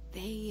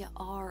 They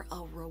are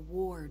a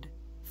reward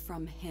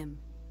from Him.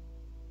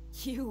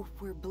 You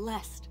were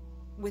blessed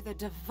with a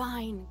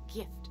divine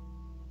gift.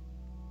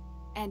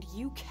 And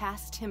you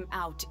cast him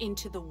out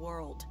into the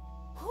world.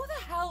 Who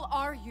the hell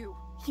are you?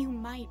 You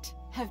might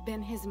have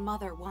been his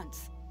mother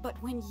once,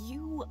 but when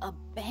you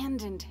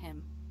abandoned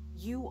him,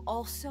 you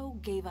also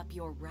gave up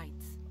your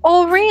rights.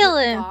 Oh, Isn't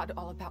really? God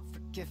all about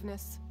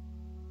forgiveness?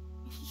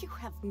 You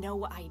have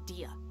no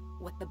idea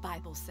what the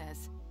Bible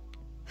says.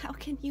 How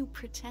can you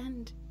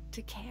pretend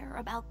to care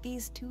about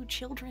these two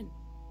children?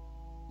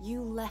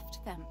 You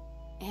left them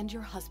and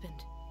your husband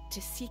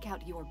to seek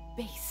out your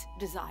base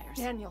desires.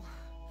 Daniel,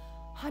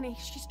 honey,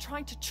 she's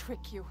trying to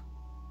trick you.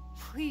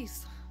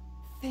 Please,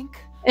 think.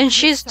 And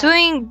she's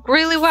doing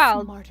really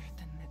well. Smarter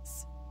than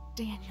this.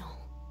 Daniel,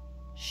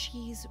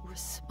 she's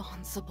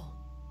responsible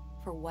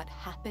for what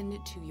happened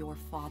to your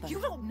father. You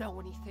don't know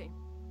anything.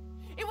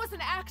 It was an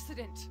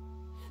accident.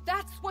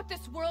 That's what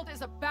this world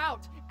is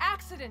about.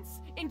 Accidents,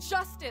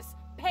 injustice,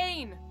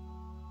 pain.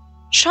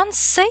 Sean,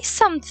 say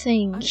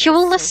something. I'm He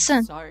will so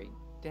listen. Sorry,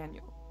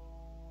 Daniel.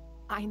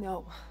 I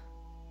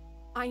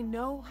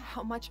know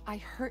how much I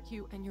hurt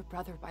you and your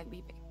brother by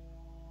leaving.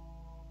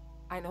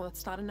 I know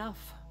it's not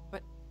enough,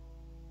 but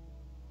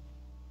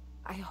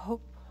I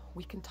hope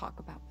we can talk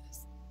about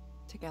this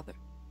together.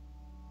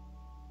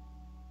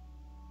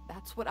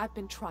 That's what I've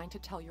been trying to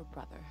tell your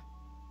brother,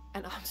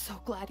 and I'm so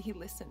glad he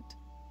listened.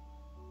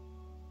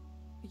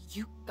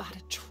 You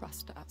gotta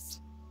trust us.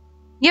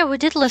 Yeah, we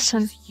did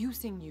listen. She's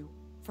using you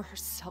for her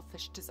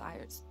selfish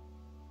desires.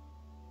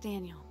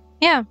 Daniel.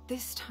 Yeah.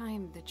 This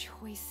time the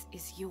choice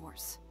is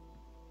yours.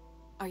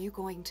 Are you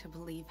going to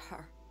believe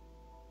her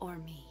or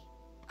me?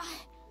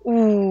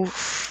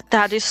 Oof,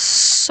 that is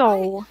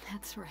so.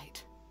 That's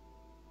right.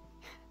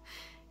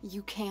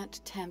 You can't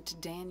tempt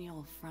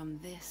Daniel from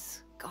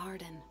this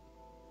garden.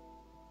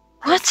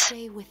 He'll What?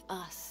 stay with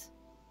us,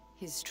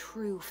 his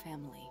true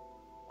family.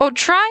 Oh,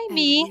 try And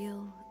me.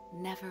 we'll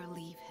never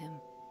leave him.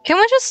 Can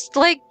we just,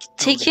 like,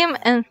 take him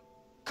and.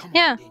 Come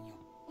Yeah. on, Daniel.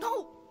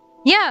 No!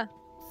 Yeah.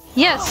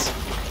 Yes.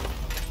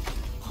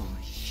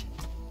 Holy shit.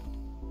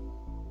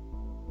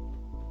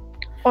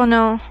 Oh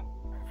no.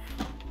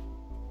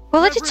 We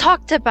already Reverend,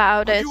 talked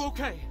about Are it. you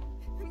okay?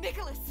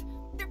 Nicholas!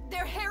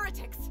 They're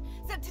heretics!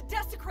 Sent to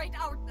desecrate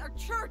our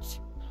church!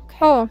 Okay.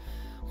 Oh,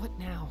 What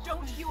now?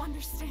 Don't you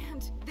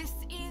understand? This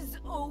is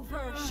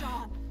over,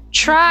 Sean.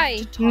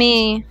 try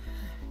me.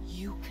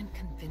 You can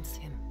convince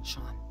him,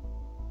 Sean.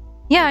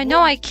 Yeah, I know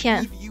I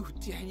can. Leave you,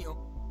 Daniel.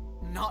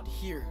 Not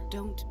here.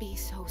 Don't be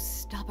so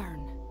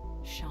stubborn,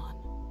 Sean.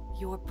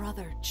 Your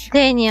brother chose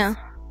Daniel.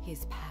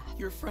 his path.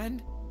 Your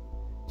friend,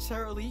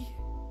 Sarah Lee?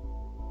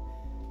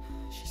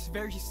 She's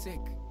very sick.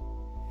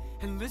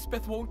 And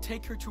Lisbeth won't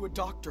take her to a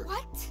doctor.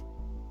 What?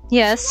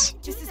 Yes.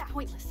 This is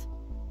pointless.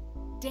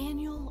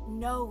 Daniel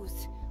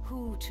knows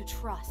who to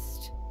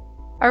trust.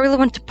 I really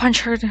want to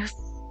punch her.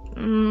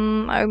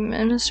 I'm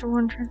Mr.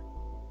 Wonder.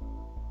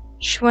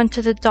 She went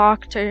to the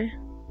doctor.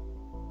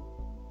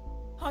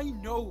 I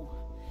know.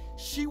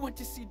 She went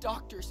to see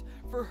doctors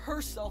for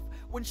herself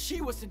when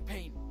she was in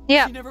pain.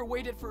 Yeah. She never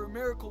waited for a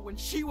miracle when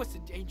she was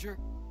in danger.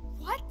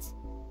 What?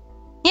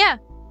 Yeah.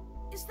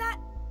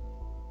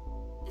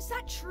 Is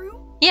that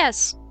true?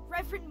 Yes.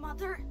 Reverend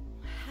Mother?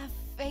 Have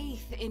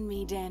faith in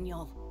me,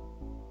 Daniel.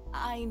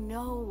 I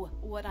know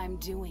what I'm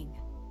doing.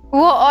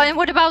 Well, and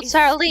what about Is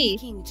Sarah Lee?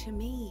 speaking to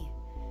me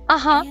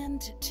Uh-huh.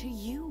 and to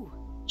you.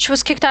 She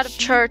was kicked out of She-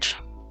 church.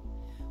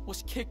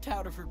 Was kicked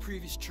out of her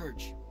previous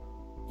church.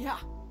 Yeah.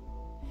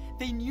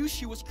 They knew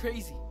she was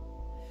crazy.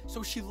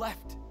 So she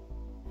left.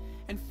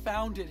 And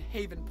founded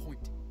Haven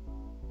Point.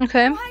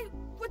 Okay. Why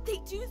would they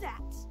do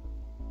that?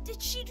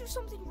 Did she do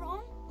something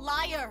wrong?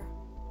 Liar!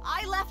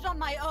 I left on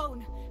my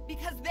own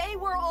because they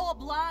were all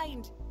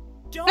blind.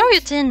 Don't No, you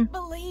didn't.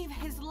 believe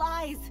his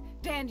lies,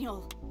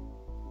 Daniel.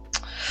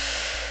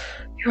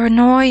 You're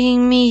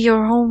annoying me.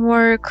 Your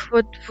homework.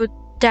 What would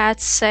Dad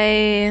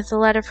say? The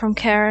letter from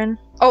Karen.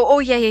 Oh,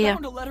 yeah.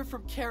 Found a letter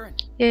from Karen,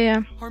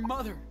 Yeah. her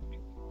mother.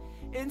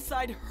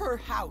 Inside her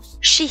house.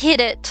 She hid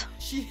it.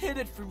 She hid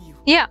it from you.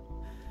 Yeah.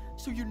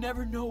 So you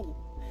never know.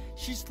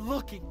 She's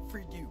looking for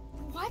you.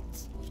 What?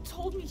 You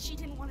told me she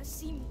didn't want to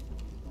see me.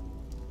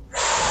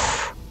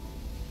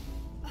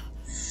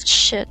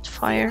 Shit,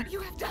 fire. What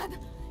you have done?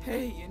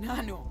 Hey,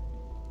 Enano.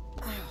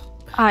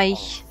 Ay,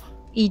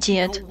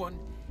 idiot. No one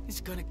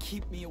is gonna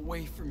keep me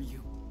away from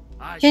you.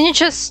 Can you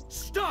just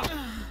Stop!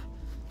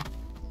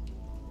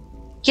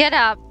 get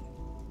up?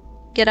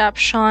 Get up,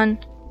 Sean.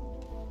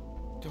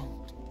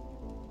 Don't.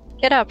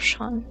 Get up,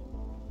 Sean.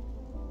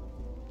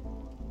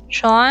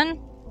 Sean?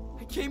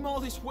 I came all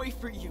this way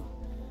for you,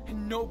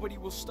 and nobody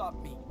will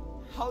stop me.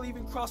 I'll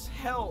even cross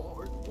hell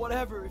or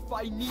whatever if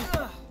I need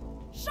to.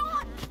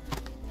 Sean!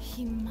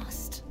 He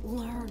must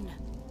learn.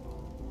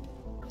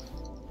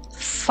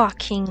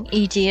 Fucking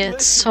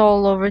idiots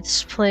all over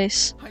this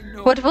place. I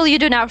know What will you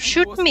do now? I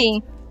Shoot wasn't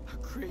me! a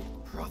great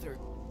brother.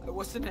 I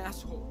was an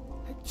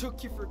asshole. I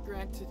took you for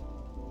granted.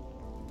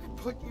 I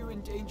put you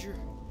in danger,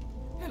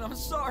 and I'm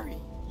sorry.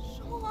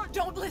 Sean!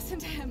 Don't listen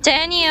to him.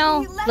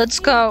 Daniel, He left let's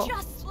you go.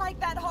 Just like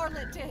that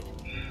harlot did.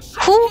 Who?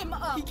 Shut him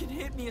up. He can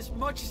hit me as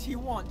much as he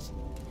wants.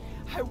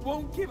 I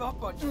won't give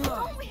up on you.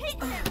 Don't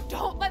hit him.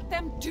 Don't let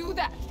them do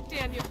that,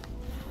 Daniel.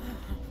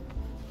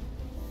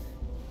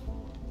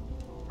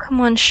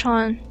 Come on,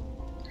 Sean.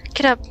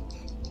 Get up.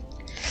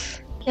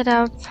 Get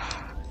up.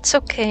 It's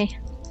okay.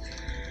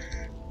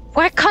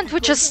 Why can't we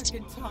Go just...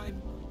 back in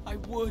time, I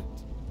would.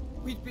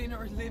 We'd be in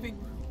our living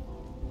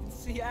room in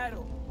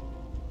Seattle.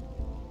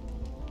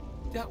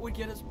 That would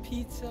get us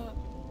pizza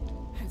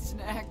and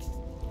snacks,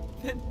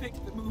 then pick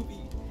the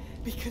movie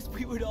because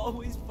we would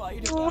always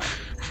fight about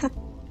it.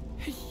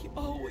 And he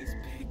always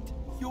picked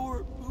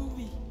your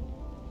movie.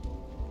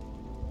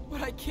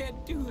 But I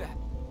can't do that.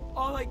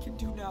 All I can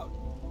do now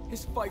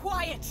is fight.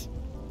 Quiet.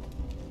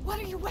 What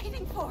are you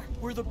waiting for?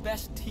 We're the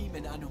best team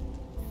in Anno,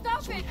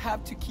 Stop so we it.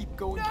 have to keep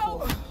going No.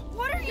 forward.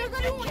 What are you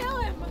gonna kill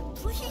him?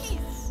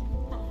 Please.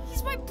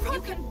 He's my brother.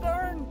 You can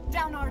burn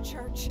down our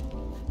church,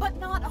 but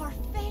not our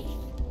faith.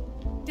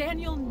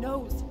 Daniel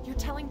knows you're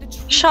telling the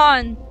truth.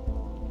 Sean!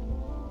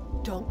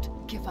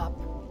 Don't give up.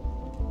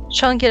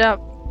 Sean, get up.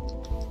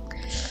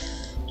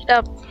 Get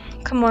up.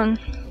 Come on.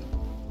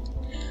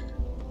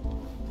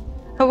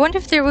 I wonder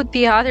if there would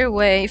be other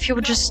way, if you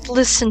would just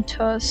listen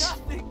to us.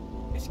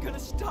 Nothing is gonna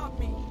stop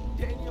me,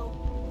 Daniel.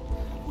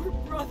 We're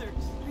brothers.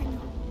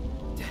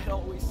 Dad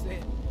always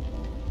said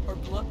our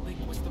blood link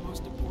was the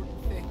most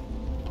important thing.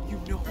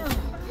 You know.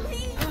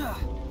 Please.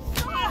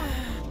 Stop.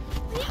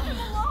 Leave him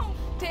alone.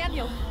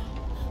 Daniel,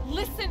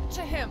 listen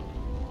to him.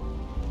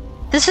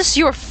 This is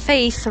your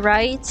faith,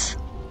 right?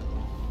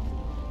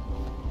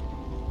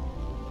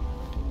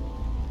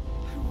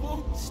 I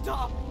won't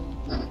stop.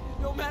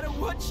 No matter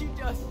what she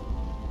does.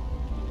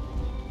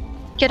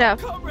 Get up.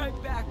 Come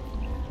right back.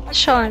 Again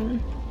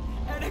Sean.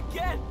 and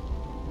again.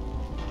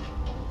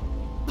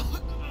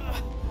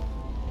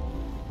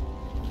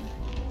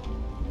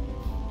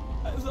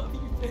 I love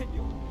you,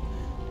 Daniel.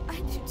 I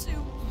do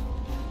too.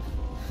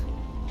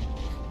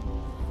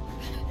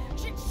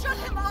 Shut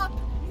him up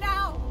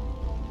now.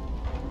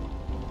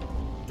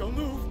 Don't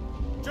move.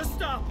 Just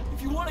stop.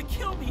 If you want to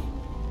kill me,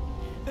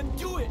 then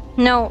do it.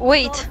 No, I'm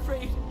wait. not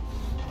afraid.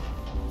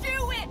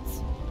 Do it.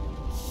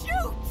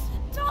 Shoot.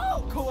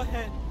 Don't. Go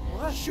ahead.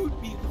 Shoot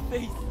me in the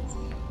face.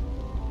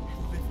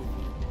 And live with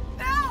me.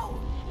 Now.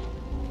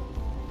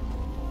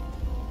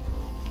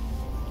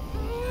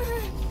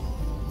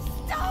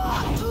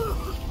 Stop.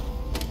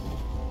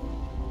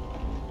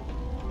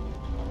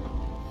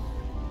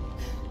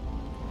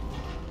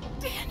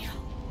 Daniel.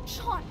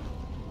 Sean.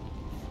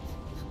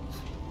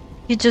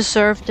 You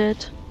deserved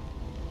it.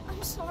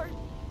 I'm sorry.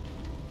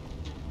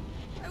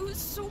 I was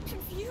so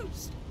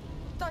confused.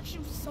 Thought she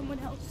was someone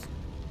else.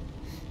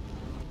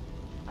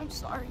 I'm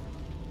sorry.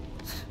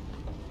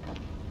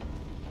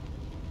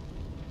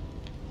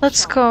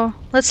 Let's go.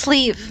 Let's We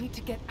leave. need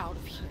to get out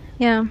of here.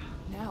 Yeah.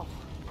 Now.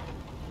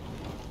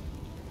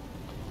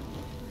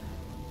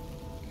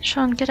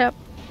 Sean, get up.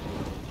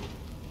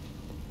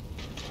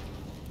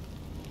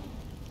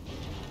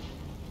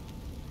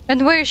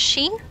 And where is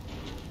she?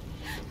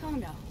 Oh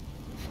no.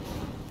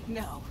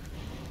 No.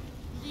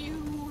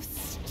 You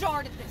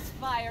started this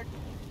fire.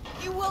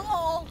 You will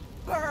all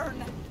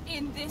burn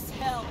in this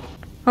hell.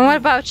 And what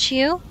about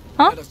you?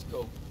 Huh? Let us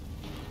go.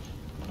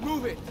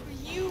 Move it.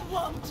 You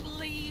won't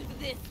leave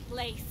this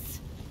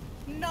place.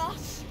 Not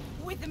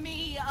with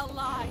me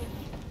alive.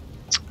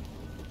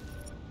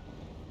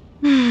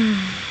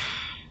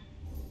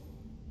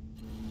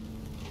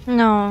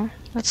 No,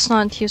 let's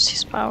not use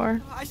his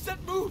power. I said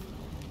move,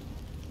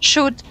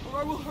 Shoot, or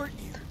I will hurt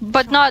you.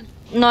 but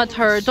not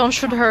her. Don't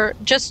shoot her.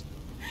 Just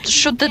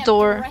shoot the You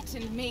door. can't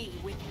threaten me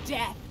with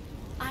death.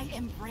 I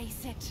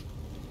embrace it.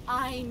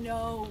 I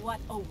know what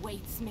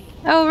awaits me.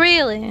 Oh,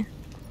 really?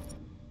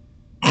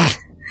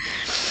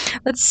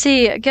 Let's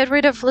see. Get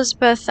rid of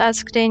Elizabeth.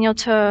 Ask Daniel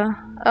to.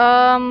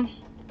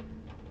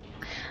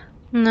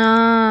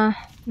 Nah,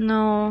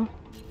 no.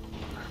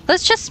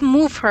 Let's just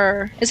move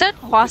her. Is that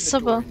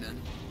possible?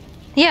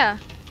 Yeah,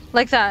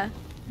 like that.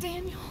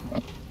 Daniel,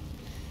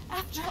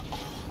 after all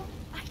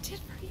I did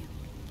for you,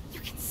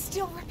 you can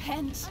still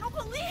repent. I don't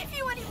believe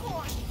you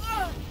anymore.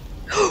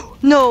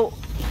 No,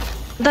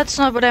 that's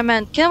not what I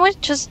meant. Can we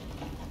just...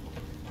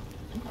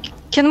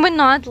 Can we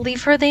not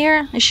leave her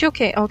there? Is she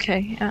okay?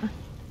 Okay, yeah.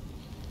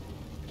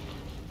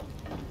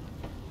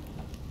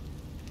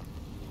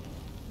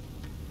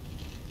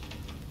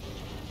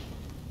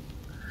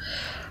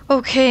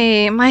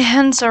 Okay, my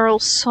hands are all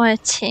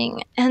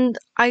sweating, and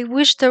I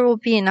wish there would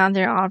be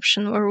another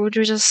option where we would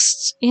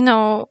just, you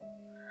know,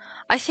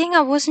 I think I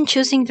wasn't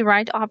choosing the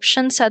right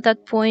options at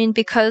that point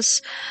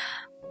because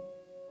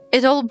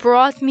it all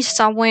brought me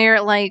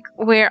somewhere like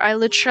where I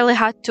literally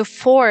had to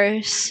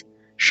force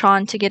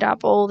Sean to get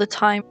up all the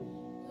time.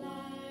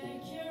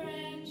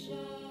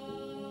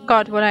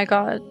 Got what I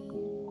got.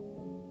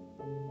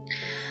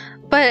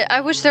 But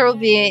I wish there would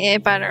be a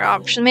better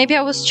option. Maybe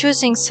I was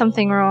choosing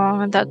something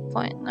wrong at that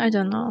point. I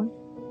don't know.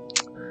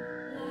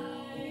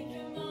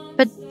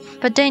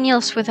 But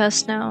Daniel's with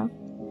us now.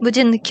 We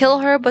didn't kill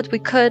her, but we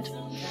could.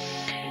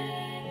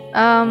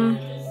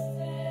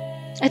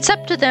 It's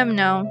up to them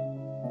now.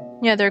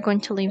 Yeah, they're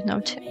going to leave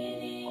now too.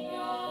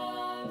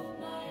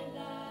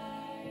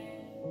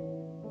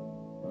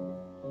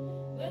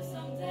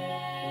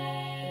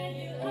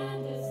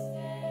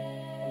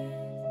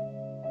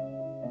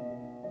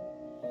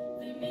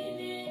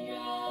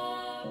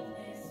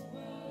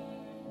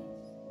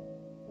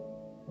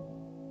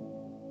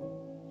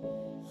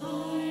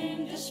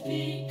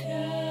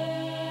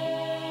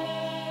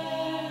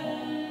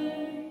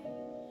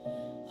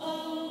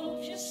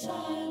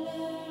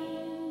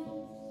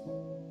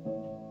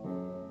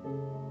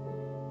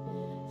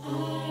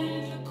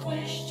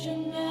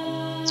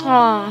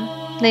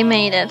 Oh, they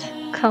made it.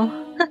 Cool.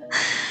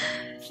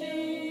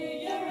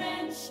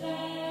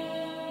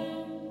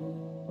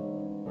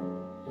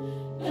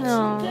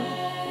 Oh.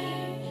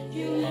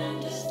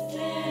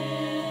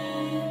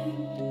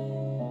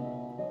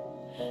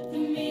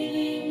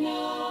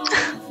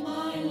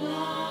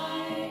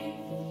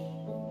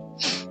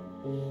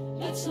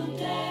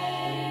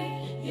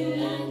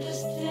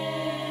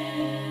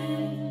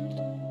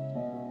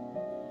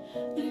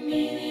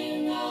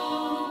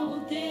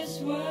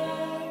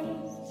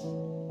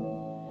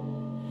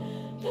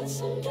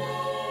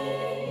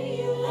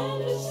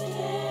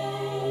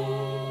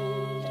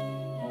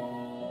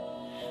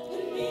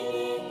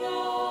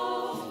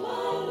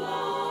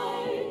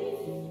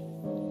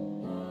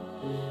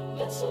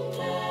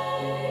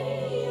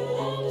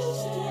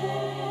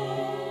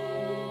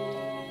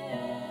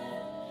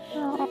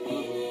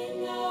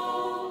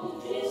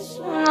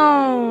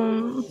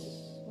 No,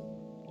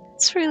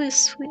 it's really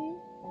sweet.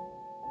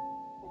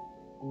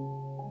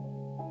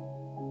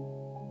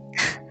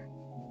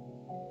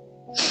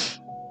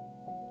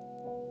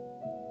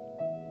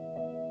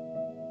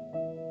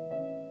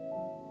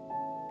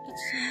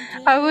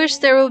 I wish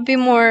there would be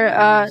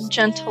more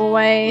gentle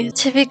way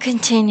to be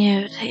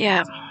continued.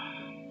 Yeah.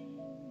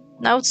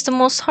 Now it's the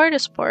most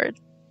hardest part.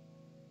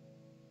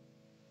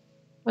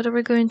 What are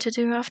we going to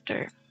do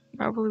after?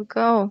 Where will we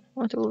go?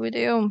 What will we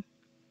do?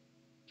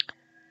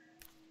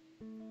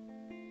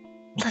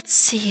 Let's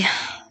see.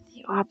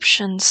 The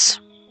options.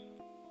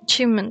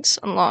 Achievements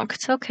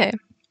unlocked. Okay.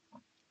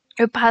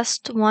 You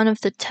passed one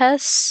of the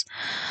tests.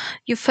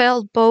 You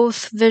failed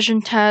both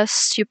vision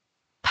tests. You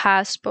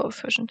passed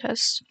both vision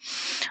tests.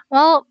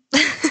 Well,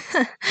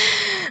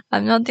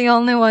 I'm not the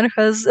only one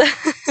who has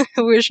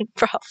vision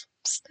problems.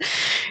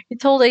 You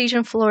told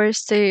Agent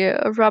Flores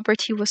the rubber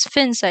tea was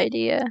Finn's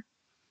idea.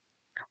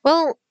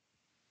 Well,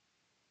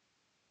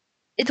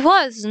 it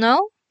was,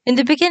 no? In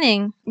the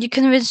beginning, you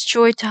convinced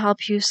Joy to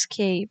help you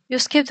escape. You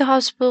escaped the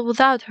hospital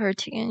without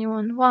hurting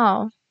anyone.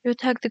 Wow. You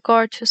attacked the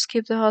guard to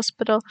escape the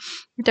hospital.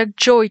 You attacked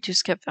Joy to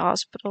escape the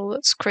hospital.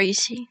 That's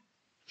crazy.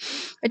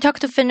 I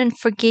talked to Finn and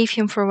forgave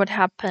him for what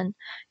happened.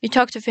 You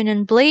talked to Finn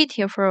and blamed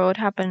him for what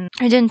happened.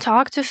 I didn't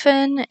talk to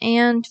Finn,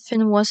 and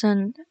Finn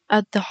wasn't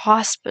at the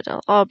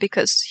hospital. Oh,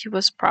 because he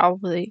was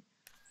probably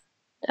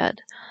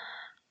dead.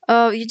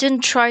 Oh, you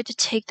didn't try to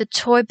take the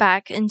toy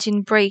back and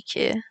didn't break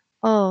it.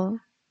 Oh,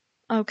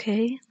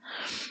 okay.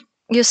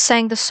 You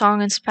sang the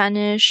song in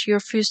Spanish. You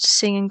refused to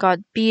sing and got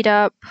beat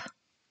up.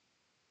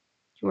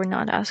 You were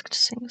not asked to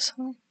sing the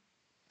song.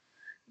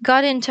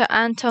 Got into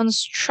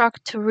Anton's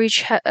truck to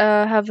reach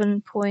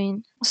Heaven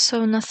Point.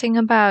 So nothing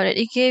about it.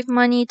 He gave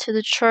money to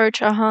the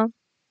church,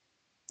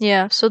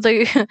 Yeah, so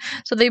they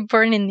so they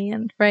burn in the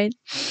end, right?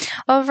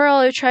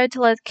 Overall, you tried to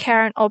let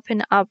Karen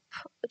open up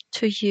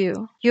to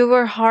you. You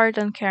were hard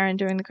on Karen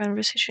during the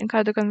conversation.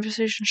 Cut the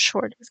conversation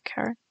short with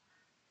Karen.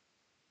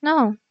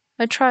 No,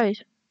 I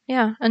tried.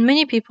 Yeah, and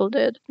many people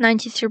did.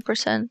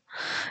 93%.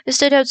 You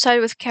stayed outside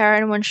with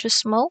Karen when she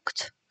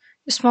smoked.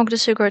 You smoked a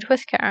cigarette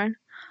with Karen.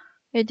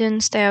 You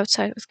didn't stay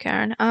outside with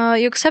Karen.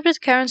 You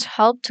accepted Karen's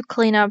help to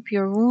clean up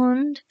your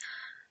wound.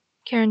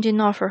 Karen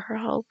didn't offer her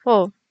help.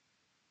 Oh.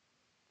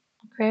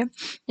 Okay.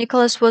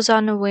 Nicholas was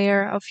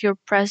unaware of your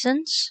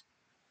presence.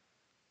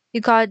 You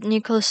got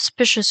Nicholas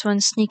suspicious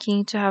when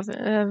sneaking to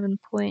Heaven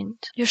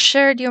Point. You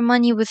shared your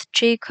money with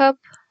Jacob.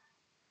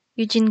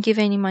 You didn't give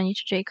any money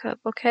to Jacob,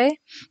 okay?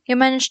 You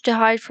managed to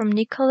hide from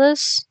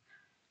Nicholas.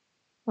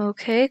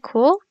 Okay,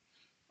 cool.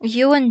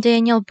 You and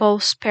Daniel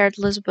both spared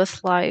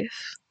Elizabeth's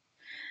life.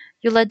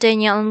 You let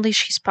Daniel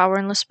unleash his power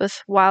on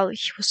Elizabeth while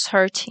he was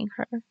hurting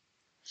her.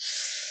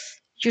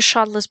 You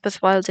shot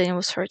Elizabeth while Daniel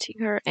was hurting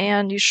her,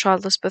 and you shot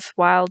Elizabeth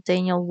while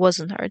Daniel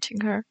wasn't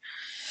hurting her.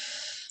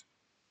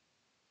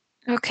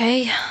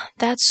 Okay,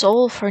 that's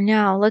all for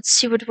now. Let's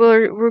see what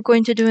we're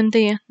going to do in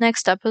the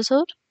next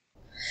episode.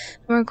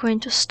 We're going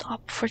to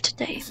stop for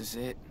today. This is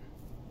it.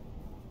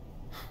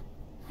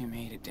 We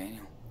made it,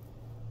 Daniel.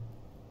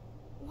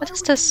 What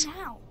is this?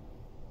 Now?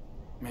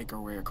 Make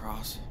our way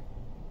across.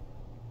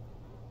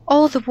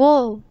 Oh, the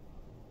wall.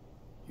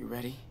 You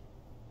ready?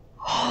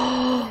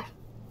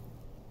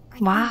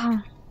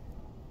 Wow.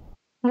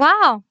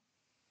 Wow.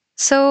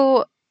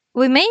 So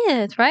we made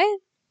it, right?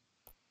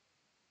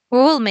 We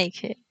will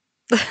make it.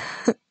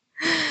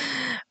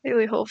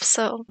 Really hope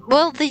so.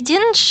 Well, they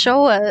didn't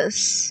show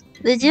us.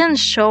 They didn't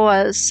show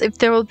us if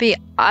there will be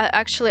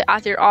actually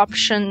other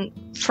option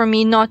for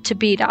me not to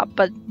beat up,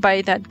 but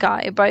by that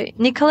guy, by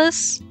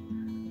Nicholas.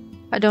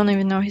 I don't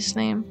even know his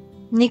name.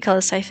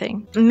 Nicholas, I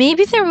think.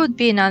 Maybe there would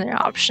be another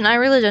option. I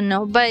really don't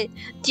know. But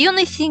the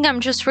only thing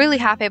I'm just really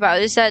happy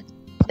about is that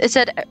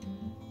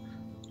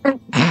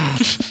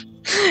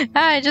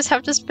I just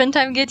have to spend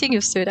time getting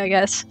used to it, I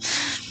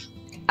guess.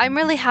 I'm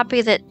really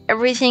happy that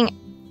everything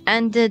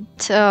ended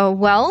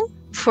well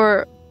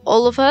for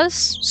all of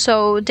us.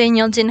 So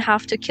Daniel didn't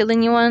have to kill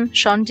anyone,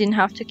 Sean didn't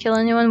have to kill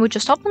anyone. We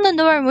just opened the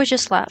door and we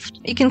just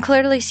left. You can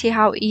clearly see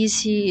how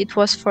easy it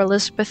was for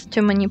Elizabeth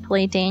to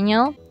manipulate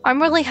Daniel.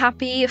 I'm really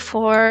happy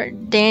for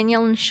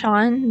Daniel and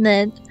Sean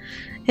that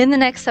in the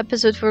next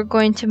episode we're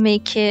going to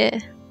make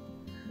it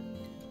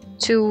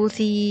to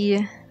the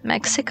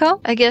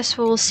Mexico. I guess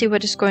we'll see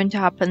what is going to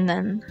happen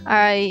then.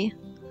 I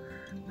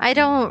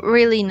don't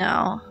really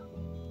know.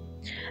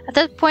 At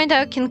that point,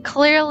 I can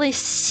clearly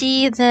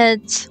see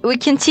that we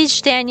can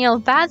teach Daniel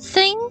bad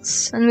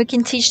things and we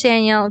can teach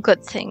Daniel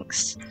good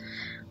things.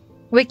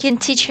 We can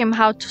teach him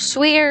how to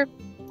swear.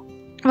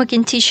 We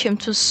can teach him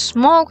to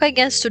smoke, I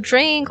guess, to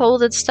drink, all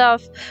that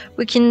stuff.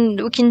 We can.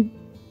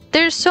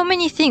 There's so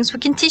many things. We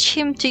can teach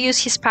him to use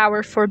his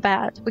power for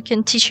bad. We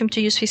can teach him to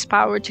use his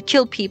power to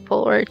kill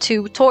people or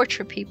to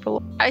torture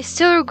people. I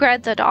still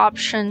regret that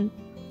option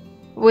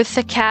with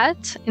the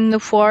cat in the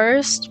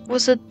forest.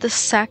 Was it the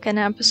second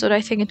episode?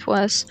 I think it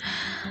was.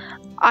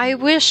 I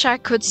wish I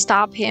could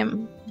stop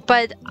him,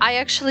 but I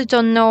actually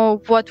don't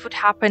know what would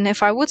happen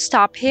if I would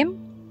stop him.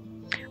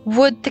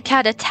 Would the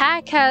cat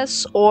attack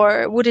us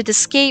or would it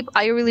escape?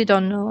 I really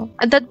don't know.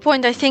 At that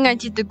point, I think I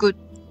did the good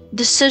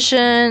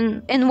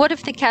decision. And what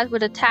if the cat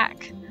would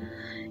attack?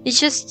 It's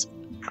just...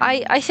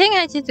 I think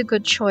I did a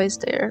good choice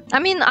there. I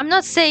mean, I'm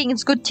not saying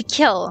it's good to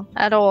kill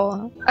at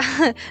all.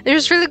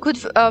 There's really good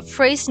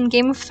phrase in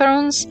Game of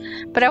Thrones,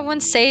 but I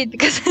won't say it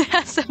because it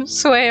has some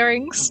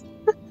swearings.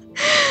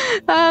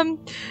 I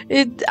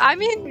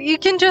mean, you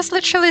can just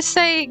literally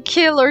say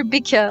kill or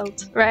be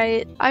killed,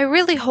 right? I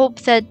really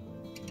hope that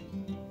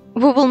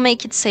we will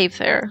make it safe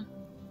there.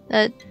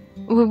 That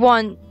we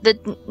want that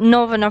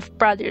no one of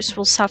brothers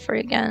will suffer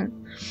again.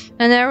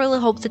 And I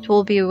really hope that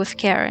we'll be with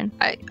Karen.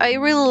 I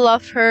really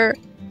love her.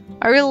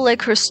 I really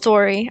like her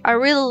story. I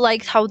really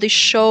liked how they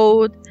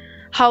showed,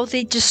 how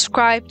they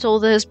described all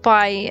this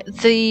by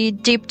the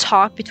deep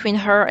talk between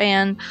her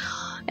and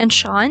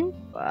Sean.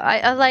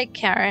 I like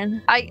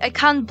Karen. I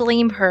can't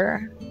blame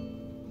her.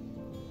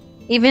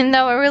 Even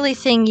though I really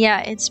think,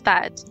 yeah, it's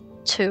bad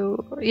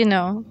to, you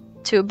know,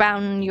 to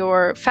abandon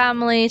your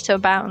family, to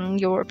abandon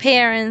your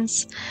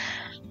parents,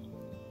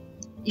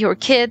 your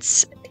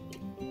kids.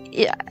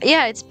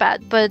 Yeah, it's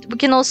bad, but we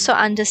can also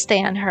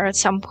understand her at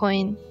some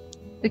point.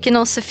 We can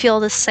also feel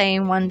the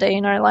same one day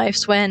in our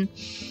lives when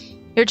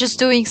you're just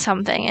doing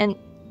something and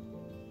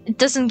it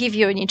doesn't give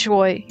you any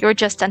joy. You're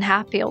just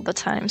unhappy all the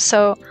time.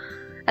 So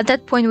at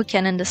that point, we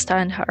can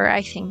understand her,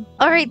 I think.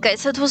 Alright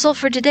guys, that was all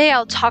for today.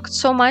 I'll talk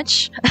so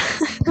much.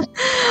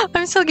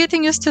 I'm still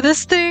getting used to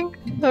this thing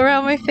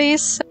around my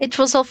face. It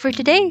was all for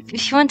today.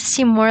 If you want to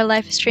see more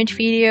Life is Strange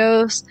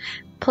videos,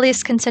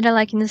 please consider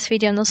liking this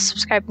video and also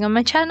subscribing on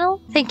my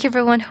channel. Thank you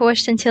everyone who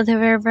watched until the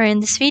very end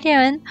of this video,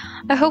 and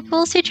I hope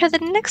we'll see each other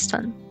in the next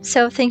one.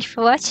 So thank you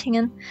for watching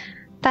and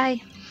bye.